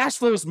 cash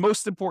flow is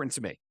most important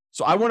to me.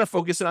 So I want to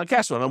focus in on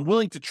cash flow. And I'm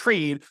willing to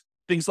trade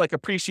things like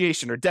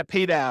appreciation or debt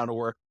pay down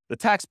or the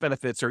tax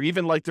benefits, or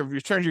even like the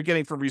returns you're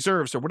getting from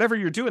reserves or whatever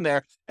you're doing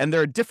there. And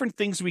there are different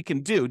things we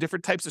can do,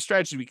 different types of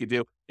strategies we can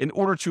do in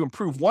order to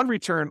improve one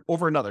return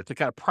over another, to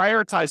kind of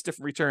prioritize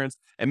different returns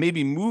and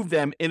maybe move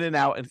them in and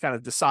out and kind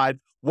of decide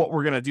what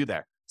we're going to do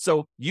there.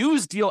 So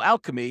use deal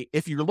alchemy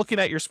if you're looking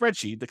at your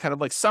spreadsheet, the kind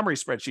of like summary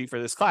spreadsheet for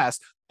this class,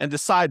 and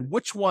decide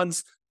which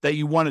ones that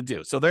you want to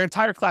do. So their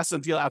entire class is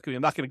on deal alchemy.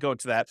 I'm not going to go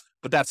into that,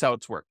 but that's how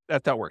it's work.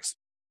 That's how it works.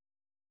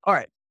 All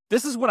right.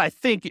 This is what I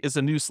think is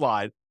a new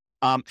slide.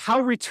 How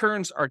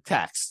returns are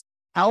taxed.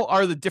 How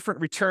are the different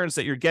returns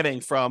that you're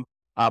getting from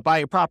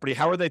buying a property?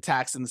 How are they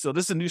taxed? And so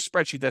this is a new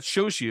spreadsheet that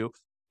shows you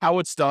how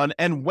it's done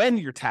and when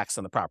you're taxed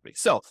on the property.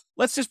 So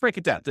let's just break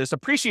it down. There's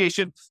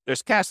appreciation,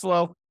 there's cash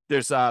flow,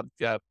 there's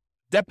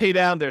debt pay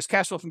down, there's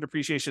cash flow from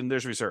depreciation,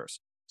 there's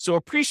reserves. So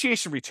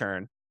appreciation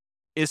return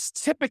is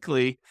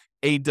typically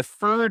a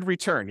deferred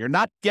return. You're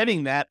not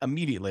getting that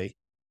immediately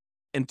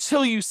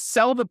until you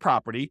sell the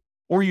property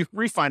or you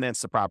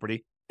refinance the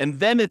property. And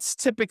then it's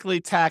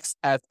typically taxed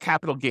at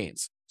capital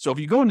gains. So if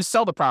you go in to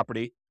sell the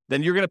property,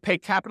 then you're going to pay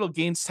capital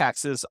gains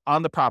taxes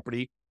on the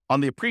property on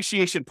the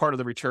appreciation part of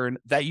the return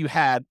that you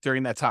had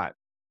during that time.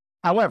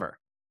 However,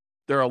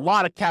 there are a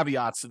lot of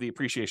caveats to the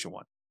appreciation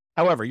one.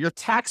 However, you're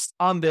taxed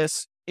on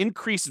this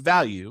increased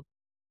value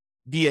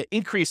via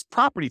increased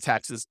property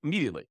taxes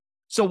immediately.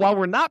 So while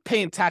we're not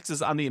paying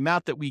taxes on the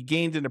amount that we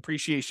gained in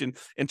appreciation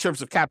in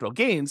terms of capital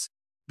gains,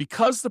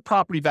 because the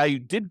property value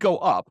did go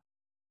up,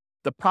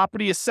 the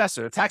property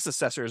assessor, the tax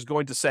assessor, is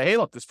going to say, hey,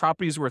 look, this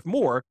property is worth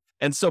more.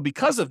 And so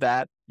because of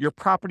that, your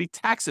property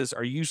taxes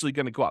are usually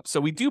going to go up. So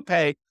we do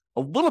pay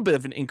a little bit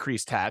of an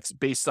increased tax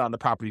based on the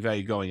property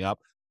value going up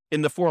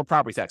in the form of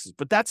property taxes.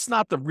 But that's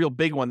not the real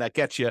big one that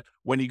gets you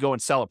when you go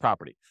and sell a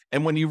property.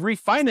 And when you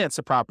refinance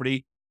a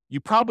property, you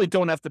probably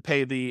don't have to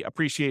pay the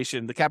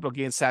appreciation, the capital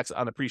gains tax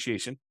on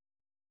appreciation.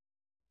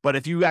 But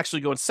if you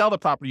actually go and sell the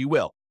property, you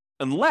will,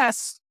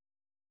 unless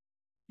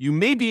you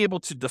may be able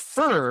to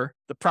defer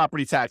the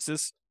property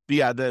taxes,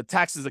 the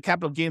taxes, the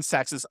capital gains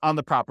taxes on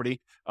the property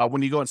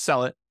when you go and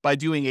sell it by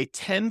doing a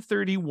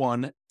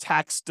 1031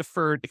 tax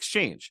deferred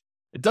exchange.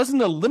 It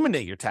doesn't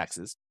eliminate your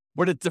taxes,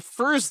 but it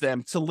defers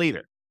them to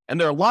later. And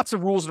there are lots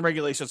of rules and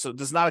regulations, so it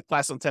does not apply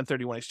on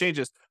 1031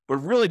 exchanges, but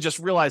really just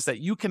realize that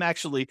you can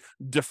actually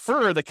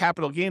defer the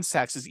capital gains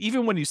taxes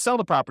even when you sell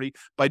the property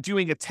by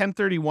doing a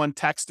 1031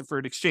 tax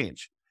deferred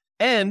exchange.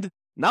 And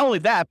not only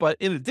that, but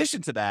in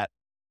addition to that,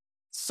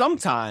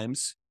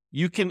 sometimes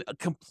you can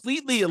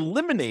completely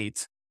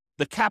eliminate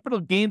the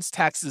capital gains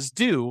taxes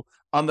due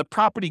on the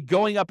property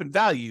going up in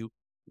value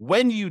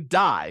when you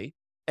die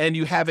and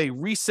you have a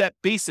reset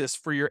basis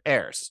for your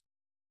heirs.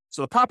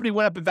 So the property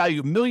went up in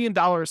value $1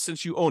 million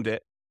since you owned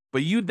it,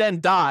 but you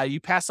then die, you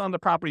pass on the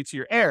property to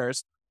your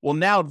heirs. Well,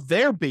 now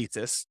their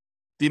basis,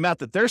 the amount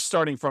that they're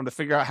starting from to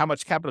figure out how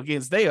much capital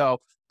gains they owe,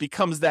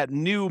 becomes that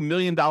new $1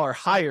 million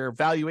higher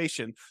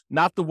valuation,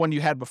 not the one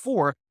you had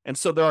before. And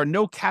so there are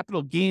no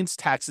capital gains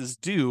taxes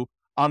due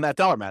on that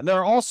dollar amount. And there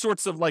are all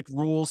sorts of like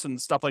rules and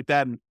stuff like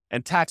that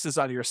and taxes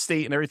on your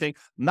estate and everything.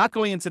 I'm not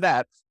going into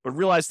that, but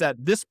realize that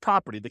this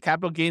property, the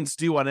capital gains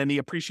due on any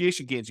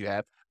appreciation gains you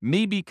have,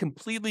 may be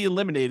completely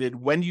eliminated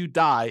when you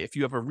die if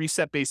you have a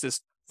reset basis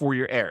for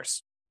your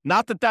heirs.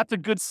 Not that that's a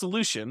good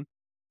solution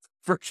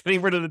for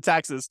getting rid of the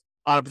taxes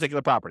on a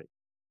particular property.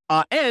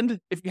 And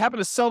if you happen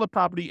to sell the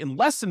property in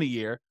less than a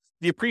year,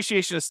 the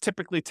appreciation is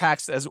typically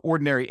taxed as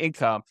ordinary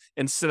income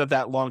instead of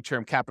that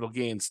long-term capital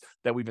gains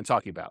that we've been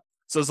talking about.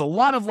 So there's a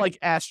lot of like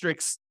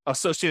asterisks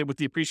associated with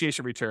the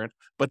appreciation return,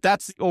 but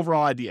that's the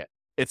overall idea.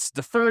 It's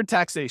deferred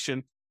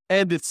taxation,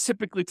 and it's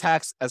typically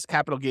taxed as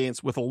capital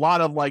gains with a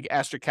lot of like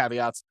asterisk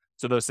caveats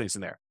to those things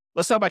in there.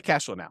 Let's talk about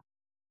cash flow now.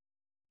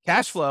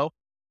 Cash flow,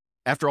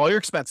 after all your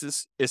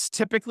expenses, is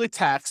typically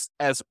taxed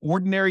as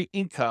ordinary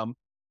income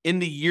in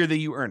the year that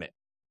you earn it.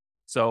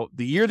 So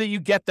the year that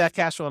you get that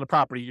cash flow on the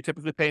property, you're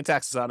typically paying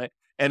taxes on it,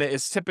 and it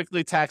is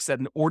typically taxed at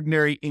an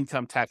ordinary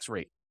income tax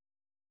rate.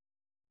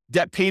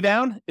 Debt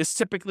paydown is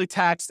typically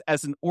taxed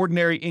as an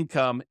ordinary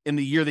income in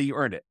the year that you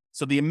earned it.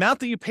 So the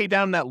amount that you pay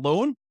down that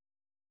loan,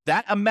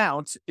 that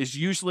amount is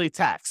usually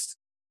taxed.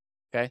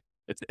 Okay.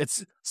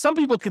 It's some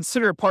people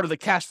consider it part of the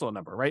cash flow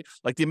number, right?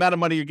 Like the amount of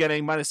money you're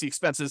getting minus the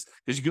expenses,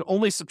 because you can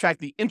only subtract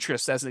the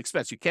interest as an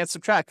expense. You can't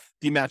subtract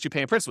the amount you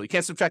pay in principal. You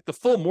can't subtract the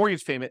full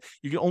mortgage payment.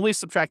 You can only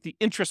subtract the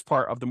interest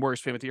part of the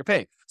mortgage payment that you're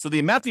paying. So the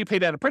amount that you pay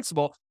down in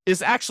principal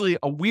is actually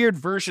a weird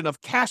version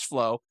of cash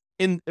flow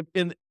in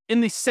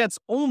the sense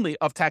only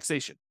of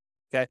taxation.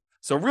 Okay.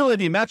 So really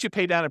the amount you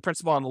pay down in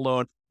principal on the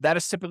loan, that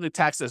is typically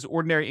taxed as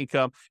ordinary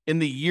income in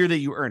the year that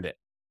you earned it.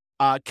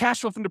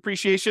 Cash flow from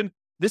depreciation,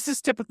 this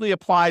is typically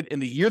applied in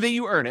the year that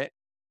you earn it,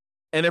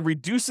 and it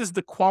reduces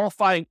the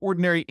qualifying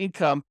ordinary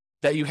income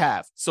that you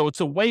have. So it's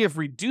a way of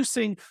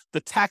reducing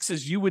the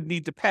taxes you would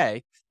need to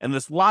pay. And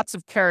there's lots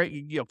of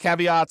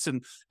caveats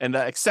and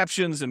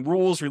exceptions and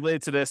rules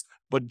related to this.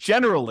 But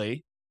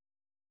generally,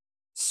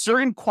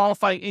 certain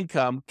qualifying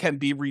income can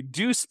be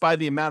reduced by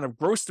the amount of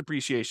gross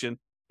depreciation.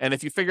 And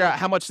if you figure out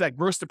how much that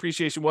gross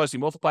depreciation was, you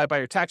multiply it by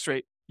your tax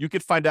rate, you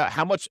could find out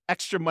how much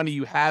extra money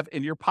you have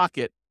in your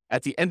pocket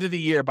at the end of the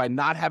year by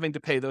not having to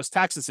pay those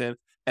taxes in.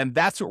 And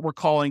that's what we're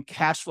calling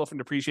cash flow from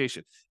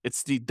depreciation.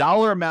 It's the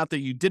dollar amount that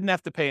you didn't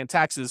have to pay in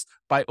taxes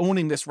by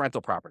owning this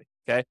rental property.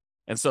 Okay.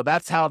 And so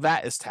that's how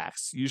that is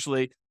taxed.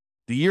 Usually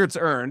the year it's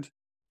earned,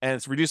 and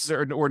it reduces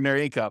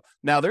ordinary income.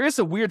 Now, there is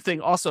a weird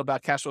thing also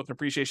about cash flow from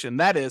depreciation. And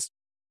that is,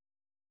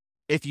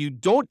 if you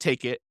don't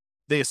take it,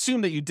 they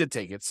assume that you did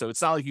take it. So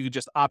it's not like you could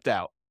just opt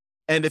out.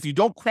 And if you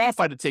don't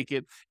qualify to take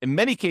it, in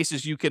many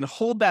cases, you can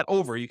hold that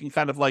over. You can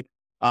kind of like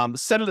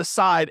set it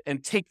aside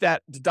and take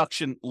that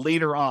deduction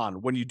later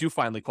on when you do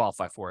finally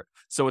qualify for it.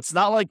 So it's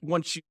not like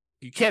once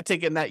you can't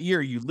take it in that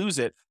year, you lose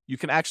it. You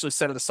can actually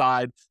set it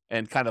aside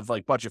and kind of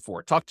like budget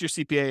for it. Talk to your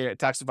CPA or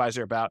tax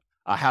advisor about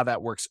how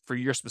that works for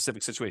your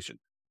specific situation.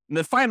 And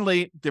then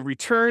finally, the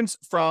returns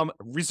from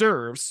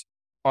reserves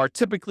are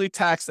typically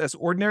taxed as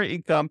ordinary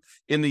income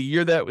in the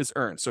year that it was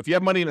earned. So if you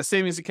have money in a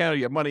savings account, or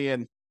you have money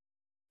in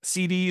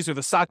CDs or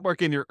the stock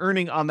market, and you're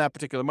earning on that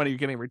particular money, you're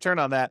getting a return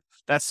on that,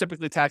 that's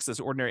typically taxed as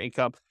ordinary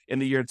income in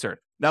the year it's earned.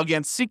 Now,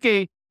 again, seek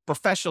a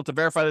professional to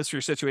verify this for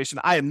your situation.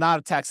 I am not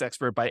a tax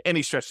expert by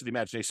any stretch of the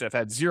imagination. I've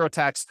had zero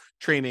tax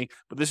training,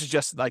 but this is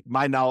just like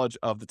my knowledge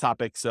of the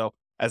topic. So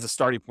as a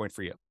starting point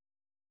for you.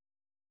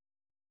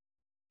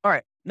 All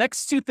right.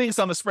 Next two things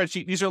on the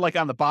spreadsheet. These are like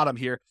on the bottom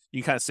here.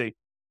 You can kind of see.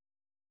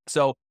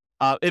 So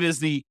it is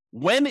the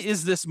when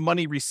is this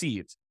money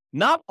received?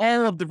 Not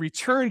all of the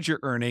returns you're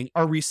earning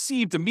are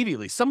received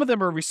immediately. Some of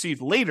them are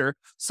received later.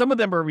 Some of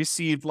them are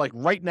received like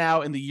right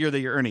now in the year that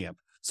you're earning them.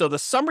 So the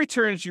some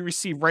returns you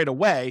receive right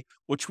away,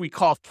 which we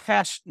call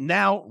cash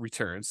now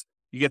returns,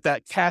 you get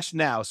that cash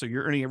now, so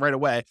you're earning it right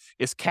away,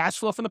 is cash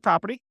flow from the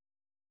property.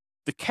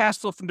 The cash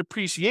flow from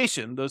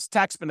depreciation, those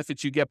tax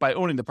benefits you get by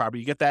owning the property,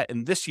 you get that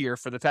in this year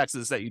for the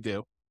taxes that you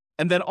do.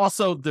 And then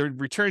also the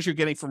returns you're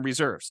getting from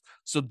reserves.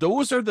 So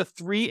those are the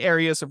three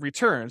areas of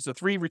returns, the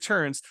three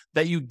returns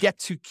that you get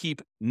to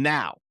keep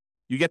now.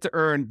 You get to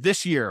earn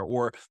this year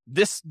or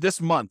this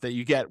month that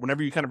you get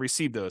whenever you kind of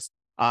receive those.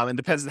 And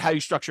depends on how you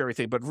structure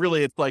everything. But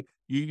really, it's like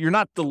you're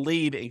not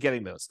delayed in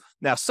getting those.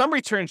 Now, some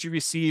returns you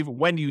receive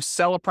when you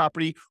sell a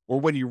property or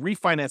when you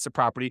refinance a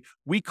property,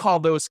 we call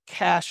those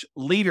cash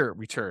later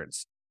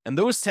returns. And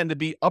those tend to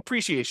be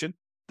appreciation,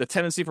 the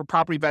tendency for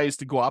property values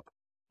to go up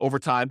over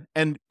time,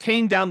 and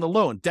paying down the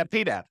loan, debt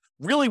pay down.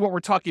 Really what we're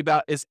talking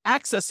about is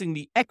accessing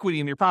the equity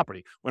in your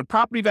property. When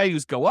property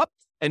values go up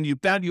and you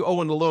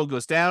owe and the loan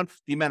goes down,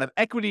 the amount of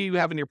equity you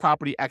have in your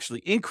property actually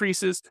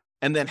increases.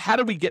 And then how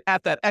do we get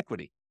at that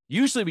equity?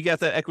 Usually we get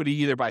that equity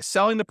either by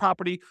selling the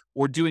property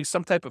or doing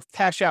some type of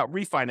cash out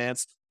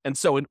refinance. And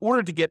so in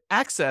order to get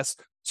access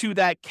to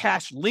that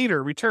cash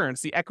later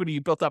returns, the equity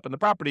you built up in the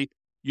property,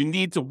 you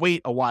need to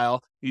wait a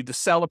while. You need to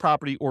sell the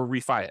property or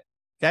refi it.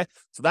 Okay,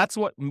 so that's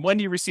when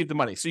you receive the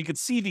money. So you can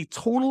see the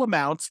total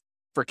amount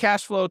for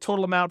cash flow,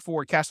 total amount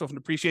for cash flow from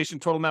depreciation,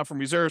 total amount from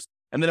reserves,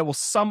 and then it will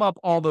sum up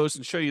all those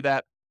and show you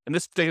that. In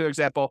this particular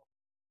example,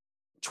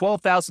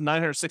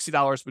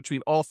 $12,960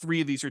 between all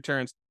three of these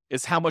returns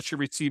is how much you're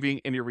receiving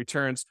in your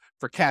returns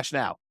for cash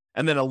now.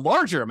 And then a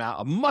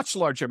much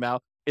larger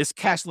amount is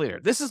cash later.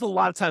 This is a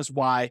lot of times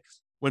why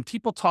when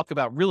people talk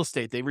about real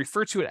estate, they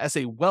refer to it as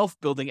a wealth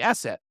building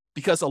asset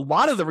because a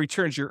lot of the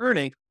returns you're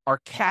earning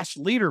are cash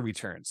later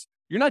returns.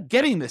 You're not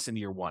getting this in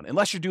year one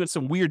unless you're doing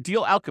some weird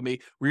deal alchemy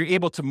where you're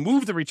able to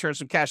move the returns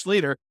from cash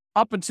later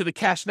up into the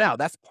cash now.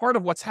 That's part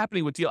of what's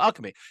happening with deal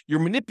alchemy. You're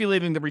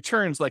manipulating the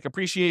returns like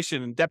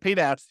appreciation and debt paid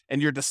out, and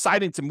you're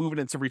deciding to move it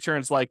into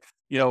returns like,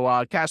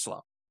 cash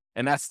flow.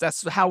 And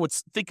that's how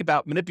it's think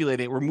about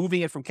manipulating it. We're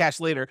moving it from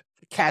cash later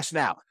to cash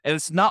now. And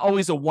it's not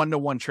always a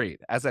one-to-one trade,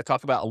 as I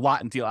talk about a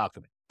lot in deal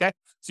alchemy. Okay.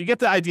 So you get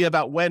the idea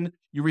about when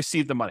you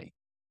receive the money.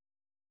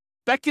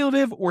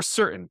 Speculative or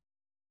certain.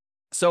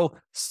 So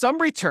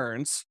some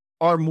returns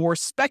are more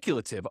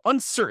speculative,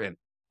 uncertain,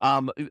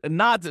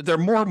 they're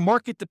more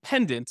market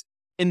dependent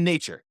in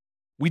nature.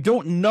 We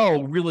don't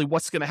know really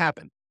what's going to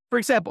happen. For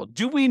example,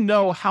 do we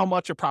know how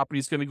much a property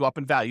is going to go up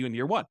in value in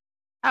year one?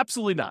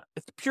 Absolutely not.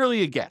 It's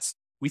purely a guess.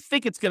 We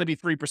think it's going to be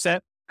 3%,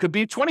 could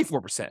be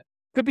 24%,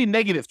 could be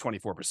negative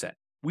 24%.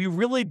 We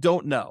really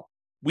don't know.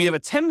 We have a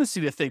tendency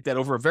to think that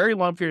over a very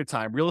long period of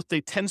time, real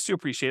estate tends to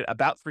appreciate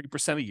about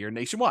 3% a year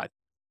nationwide.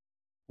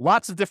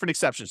 Lots of different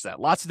exceptions to that,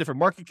 lots of different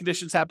market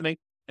conditions happening.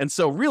 And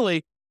so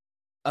really,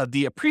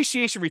 the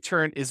appreciation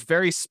return is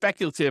very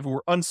speculative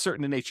or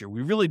uncertain in nature.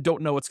 We really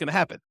don't know what's going to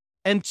happen.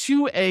 And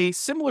to a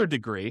similar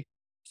degree,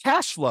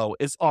 cash flow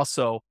is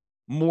also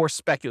more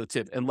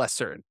speculative and less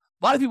certain.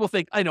 A lot of people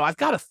think, I've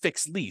got a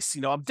fixed lease.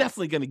 I'm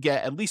definitely going to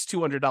get at least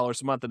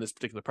 $200 a month on this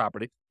particular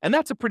property. And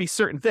that's a pretty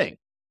certain thing.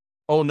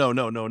 Oh, no.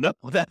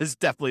 That is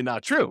definitely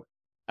not true.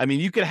 I mean,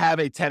 you could have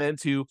a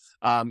tenant who,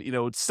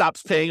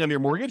 stops paying on your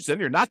mortgage, then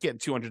you're not getting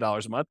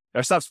 $200 a month,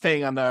 or stops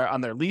paying on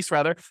their lease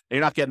rather, and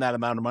you're not getting that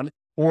amount of money.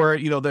 Or,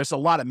 there's a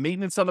lot of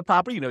maintenance on the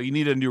property. You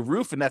need a new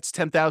roof, and that's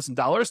 $10,000.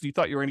 And you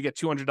thought you were going to get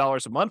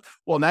 $200 a month.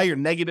 Well, now you're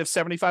negative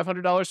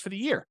 $7,500 for the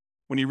year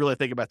when you really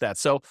think about that.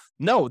 So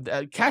no,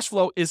 cash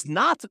flow is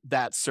not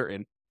that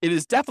certain. It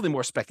is definitely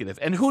more speculative.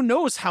 And who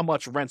knows how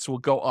much rents will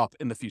go up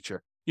in the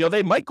future?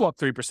 They might go up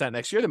 3%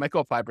 next year. They might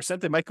go up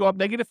 5%. They might go up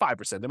negative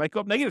 5%. They might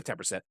go up negative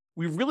 10%.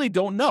 We really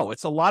don't know.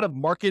 It's a lot of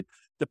market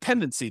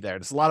dependency there.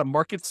 There's a lot of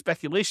market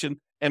speculation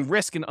and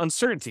risk and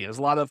uncertainty. There's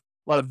a lot of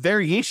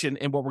variation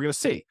in what we're going to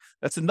see.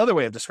 That's another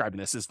way of describing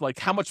this is like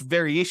how much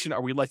variation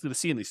are we likely to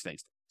see in these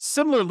things?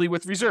 Similarly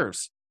with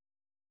reserves.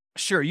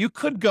 Sure, you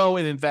could go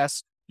and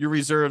invest your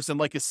reserves in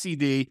like a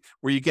CD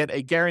where you get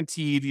a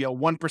guaranteed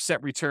 1%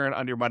 return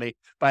on your money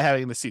by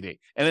having the CD.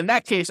 And in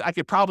that case, I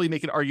could probably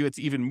make an argument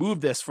to even move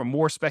this from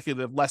more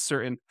speculative, less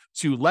certain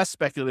to less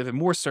speculative and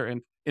more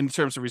certain in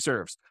terms of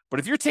reserves. But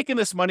if you're taking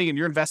this money and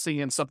you're investing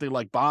in something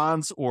like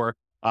bonds or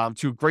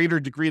to a greater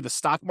degree the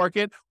stock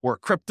market or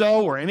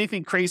crypto or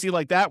anything crazy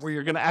like that, where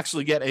you're going to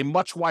actually get a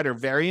much wider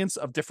variance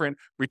of different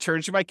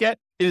returns you might get,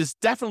 it is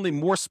definitely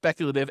more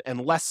speculative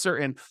and less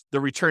certain the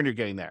return you're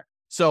getting there.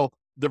 So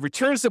the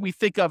returns that we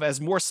think of as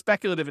more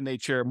speculative in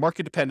nature,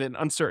 market dependent,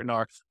 and uncertain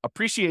are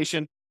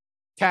appreciation,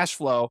 cash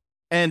flow,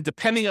 and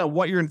depending on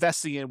what you're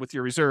investing in with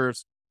your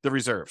reserves, the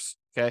reserves.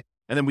 Okay.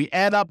 And then we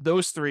add up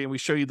those three and we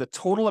show you the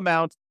total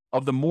amount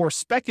of the more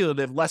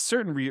speculative, less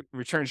certain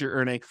returns you're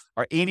earning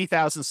are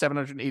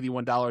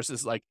 $80,781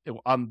 is like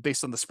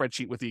based on the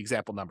spreadsheet with the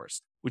example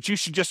numbers, which you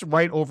should just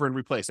write over and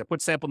replace. I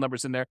put sample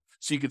numbers in there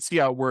so you can see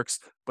how it works,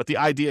 but the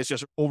idea is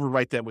just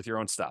overwrite them with your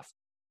own stuff.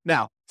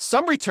 Now,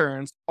 some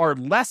returns are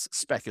less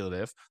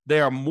speculative. They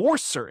are more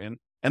certain,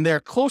 and they're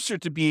closer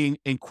to being,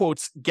 in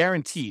quotes,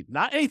 guaranteed.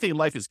 Not anything in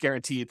life is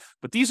guaranteed,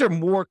 but these are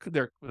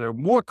they're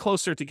more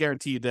closer to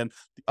guaranteed than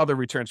the other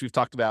returns we've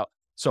talked about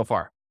so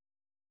far.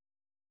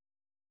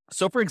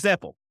 So, for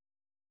example,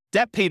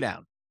 debt pay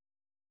down.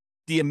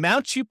 The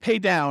amount you pay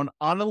down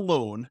on a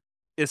loan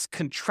is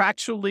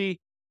contractually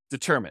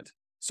determined.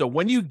 So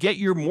when you get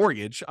your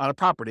mortgage on a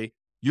property,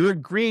 you're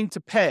agreeing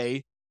to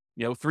pay,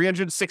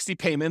 360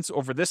 payments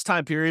over this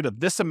time period of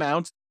this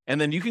amount. And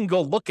then you can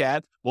go look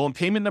at, well, in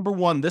payment number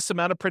 1, this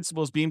amount of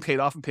principal is being paid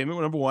off in payment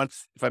number 1.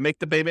 If I make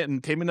the payment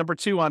in payment number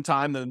 2 on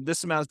time, then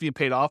this amount is being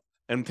paid off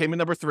in payment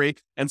number 3.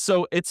 And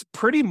so it's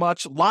pretty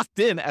much locked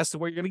in as to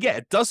what you're going to get.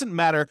 It doesn't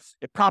matter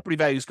if property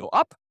values go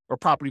up or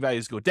property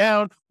values go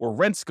down or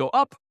rents go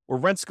up or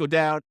rents go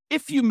down.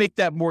 If you make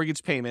that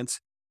mortgage payment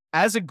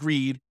as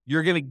agreed,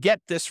 you're going to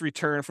get this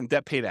return from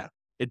debt pay down.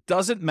 It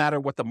doesn't matter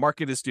what the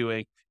market is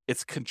doing.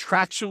 It's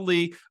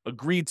contractually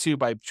agreed to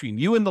between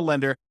you and the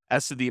lender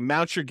as to the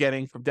amount you're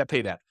getting from debt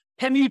pay down.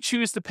 Can you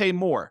choose to pay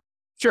more?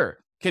 Sure.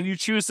 Can you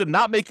choose to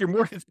not make your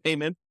mortgage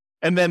payment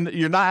and then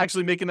you're not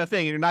actually making a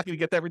thing and you're not going to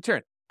get that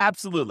return?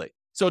 Absolutely.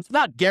 So it's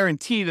not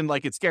guaranteed and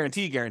like it's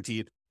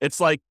guaranteed. It's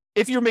like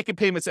if you're making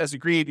payments as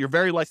agreed, you're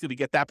very likely to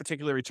get that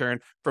particular return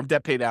from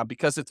debt pay down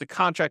because it's a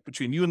contract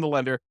between you and the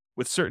lender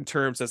with certain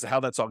terms as to how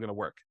that's all going to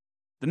work.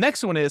 The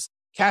next one is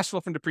cash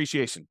flow from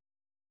depreciation.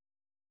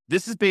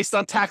 This is based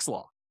on tax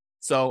law.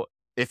 So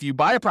if you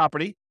buy a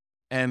property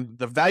and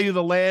the value of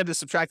the land is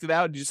subtracted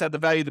out, and you just have the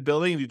value of the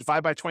building and you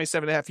divide by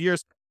 27 and a half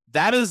years,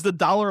 that is the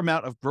dollar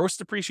amount of gross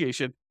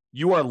depreciation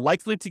you are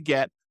likely to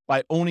get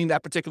by owning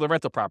that particular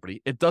rental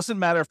property. It doesn't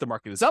matter if the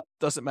market is up,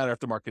 doesn't matter if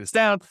the market is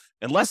down,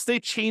 unless they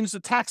change the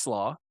tax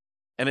law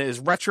and it is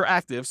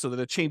retroactive so that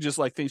it changes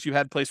like things you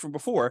had in place from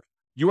before,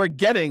 you are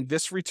getting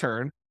this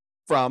return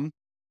from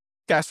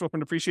cash flow from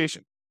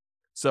depreciation.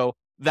 So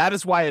that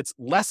is why it's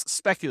less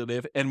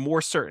speculative and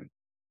more certain.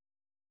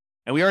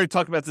 And we already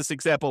talked about this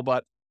example,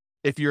 but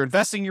if you're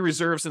investing your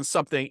reserves in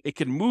something, it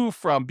can move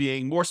from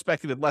being more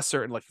speculative, less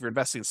certain, like if you're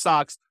investing in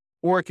stocks,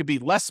 or it could be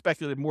less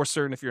speculative, more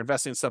certain if you're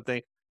investing in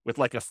something with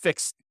like a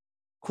fixed,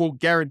 quote,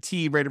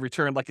 guaranteed rate of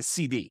return, like a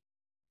CD.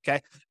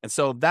 Okay. And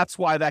so that's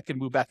why that can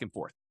move back and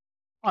forth.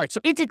 All right.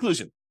 So in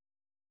conclusion,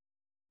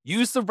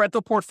 use the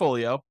rental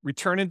portfolio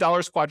return in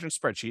dollars quadrant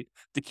spreadsheet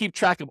to keep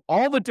track of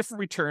all the different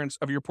returns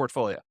of your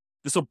portfolio.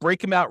 This will break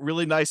them out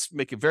really nice,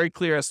 make it very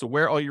clear as to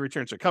where all your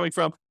returns are coming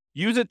from.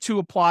 Use it to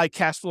apply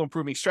cash flow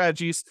improving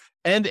strategies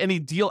and any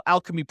deal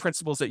alchemy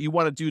principles that you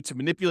want to do to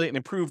manipulate and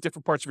improve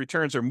different parts of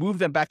returns or move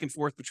them back and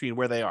forth between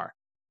where they are.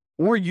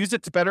 Or use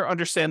it to better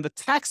understand the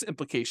tax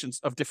implications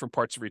of different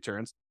parts of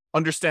returns,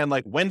 understand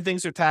like when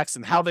things are taxed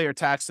and how they are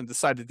taxed, and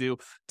decide to do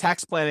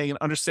tax planning and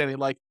understanding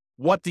like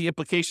what the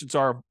implications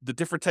are of the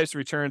different types of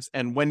returns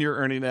and when you're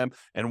earning them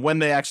and when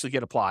they actually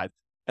get applied.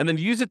 And then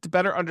use it to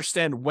better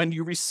understand when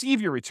you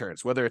receive your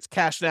returns, whether it's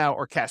cash now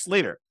or cash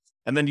later.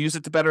 And then use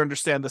it to better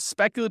understand the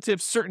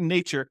speculative, certain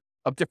nature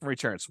of different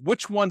returns.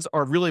 Which ones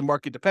are really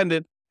market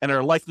dependent and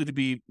are likely to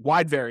be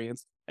wide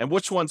variance, and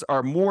which ones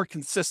are more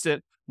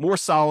consistent, more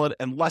solid,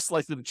 and less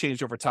likely to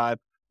change over time,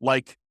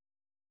 like,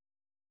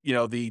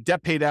 the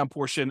debt pay down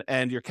portion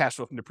and your cash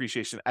flow from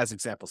depreciation as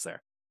examples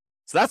there.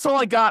 So that's all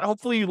I got.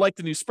 Hopefully you like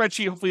the new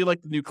spreadsheet. Hopefully you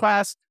like the new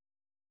class.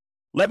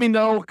 Let me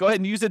know. Go ahead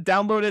and use it,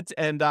 download it,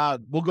 and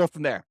we'll go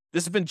from there.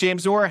 This has been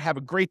James Orr. Have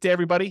a great day,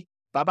 everybody.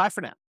 Bye-bye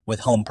for now. With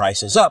home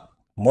prices up,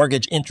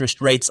 mortgage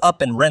interest rates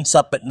up, and rents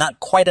up, but not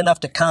quite enough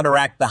to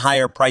counteract the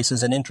higher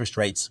prices and interest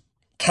rates,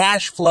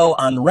 cash flow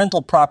on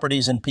rental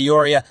properties in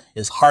Peoria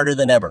is harder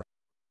than ever.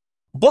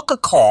 Book a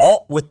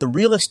call with the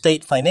Real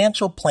Estate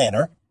Financial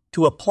Planner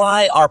to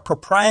apply our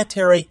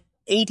proprietary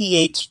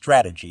 88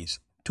 strategies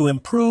to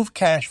improve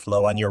cash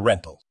flow on your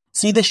rental.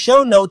 See the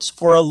show notes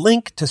for a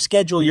link to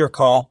schedule your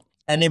call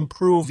and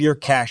improve your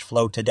cash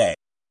flow today.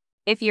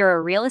 If you're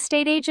a real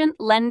estate agent,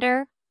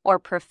 lender, or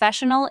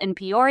professional in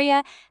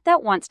Peoria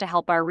that wants to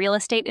help our real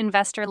estate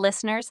investor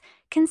listeners,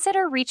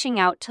 consider reaching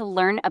out to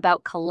learn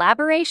about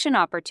collaboration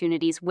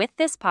opportunities with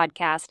this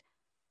podcast.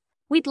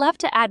 We'd love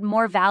to add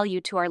more value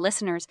to our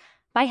listeners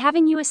by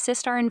having you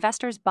assist our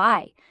investors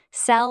buy,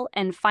 sell,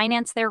 and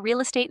finance their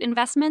real estate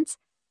investments.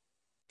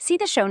 See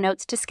the show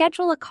notes to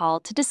schedule a call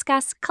to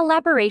discuss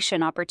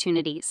collaboration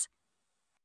opportunities.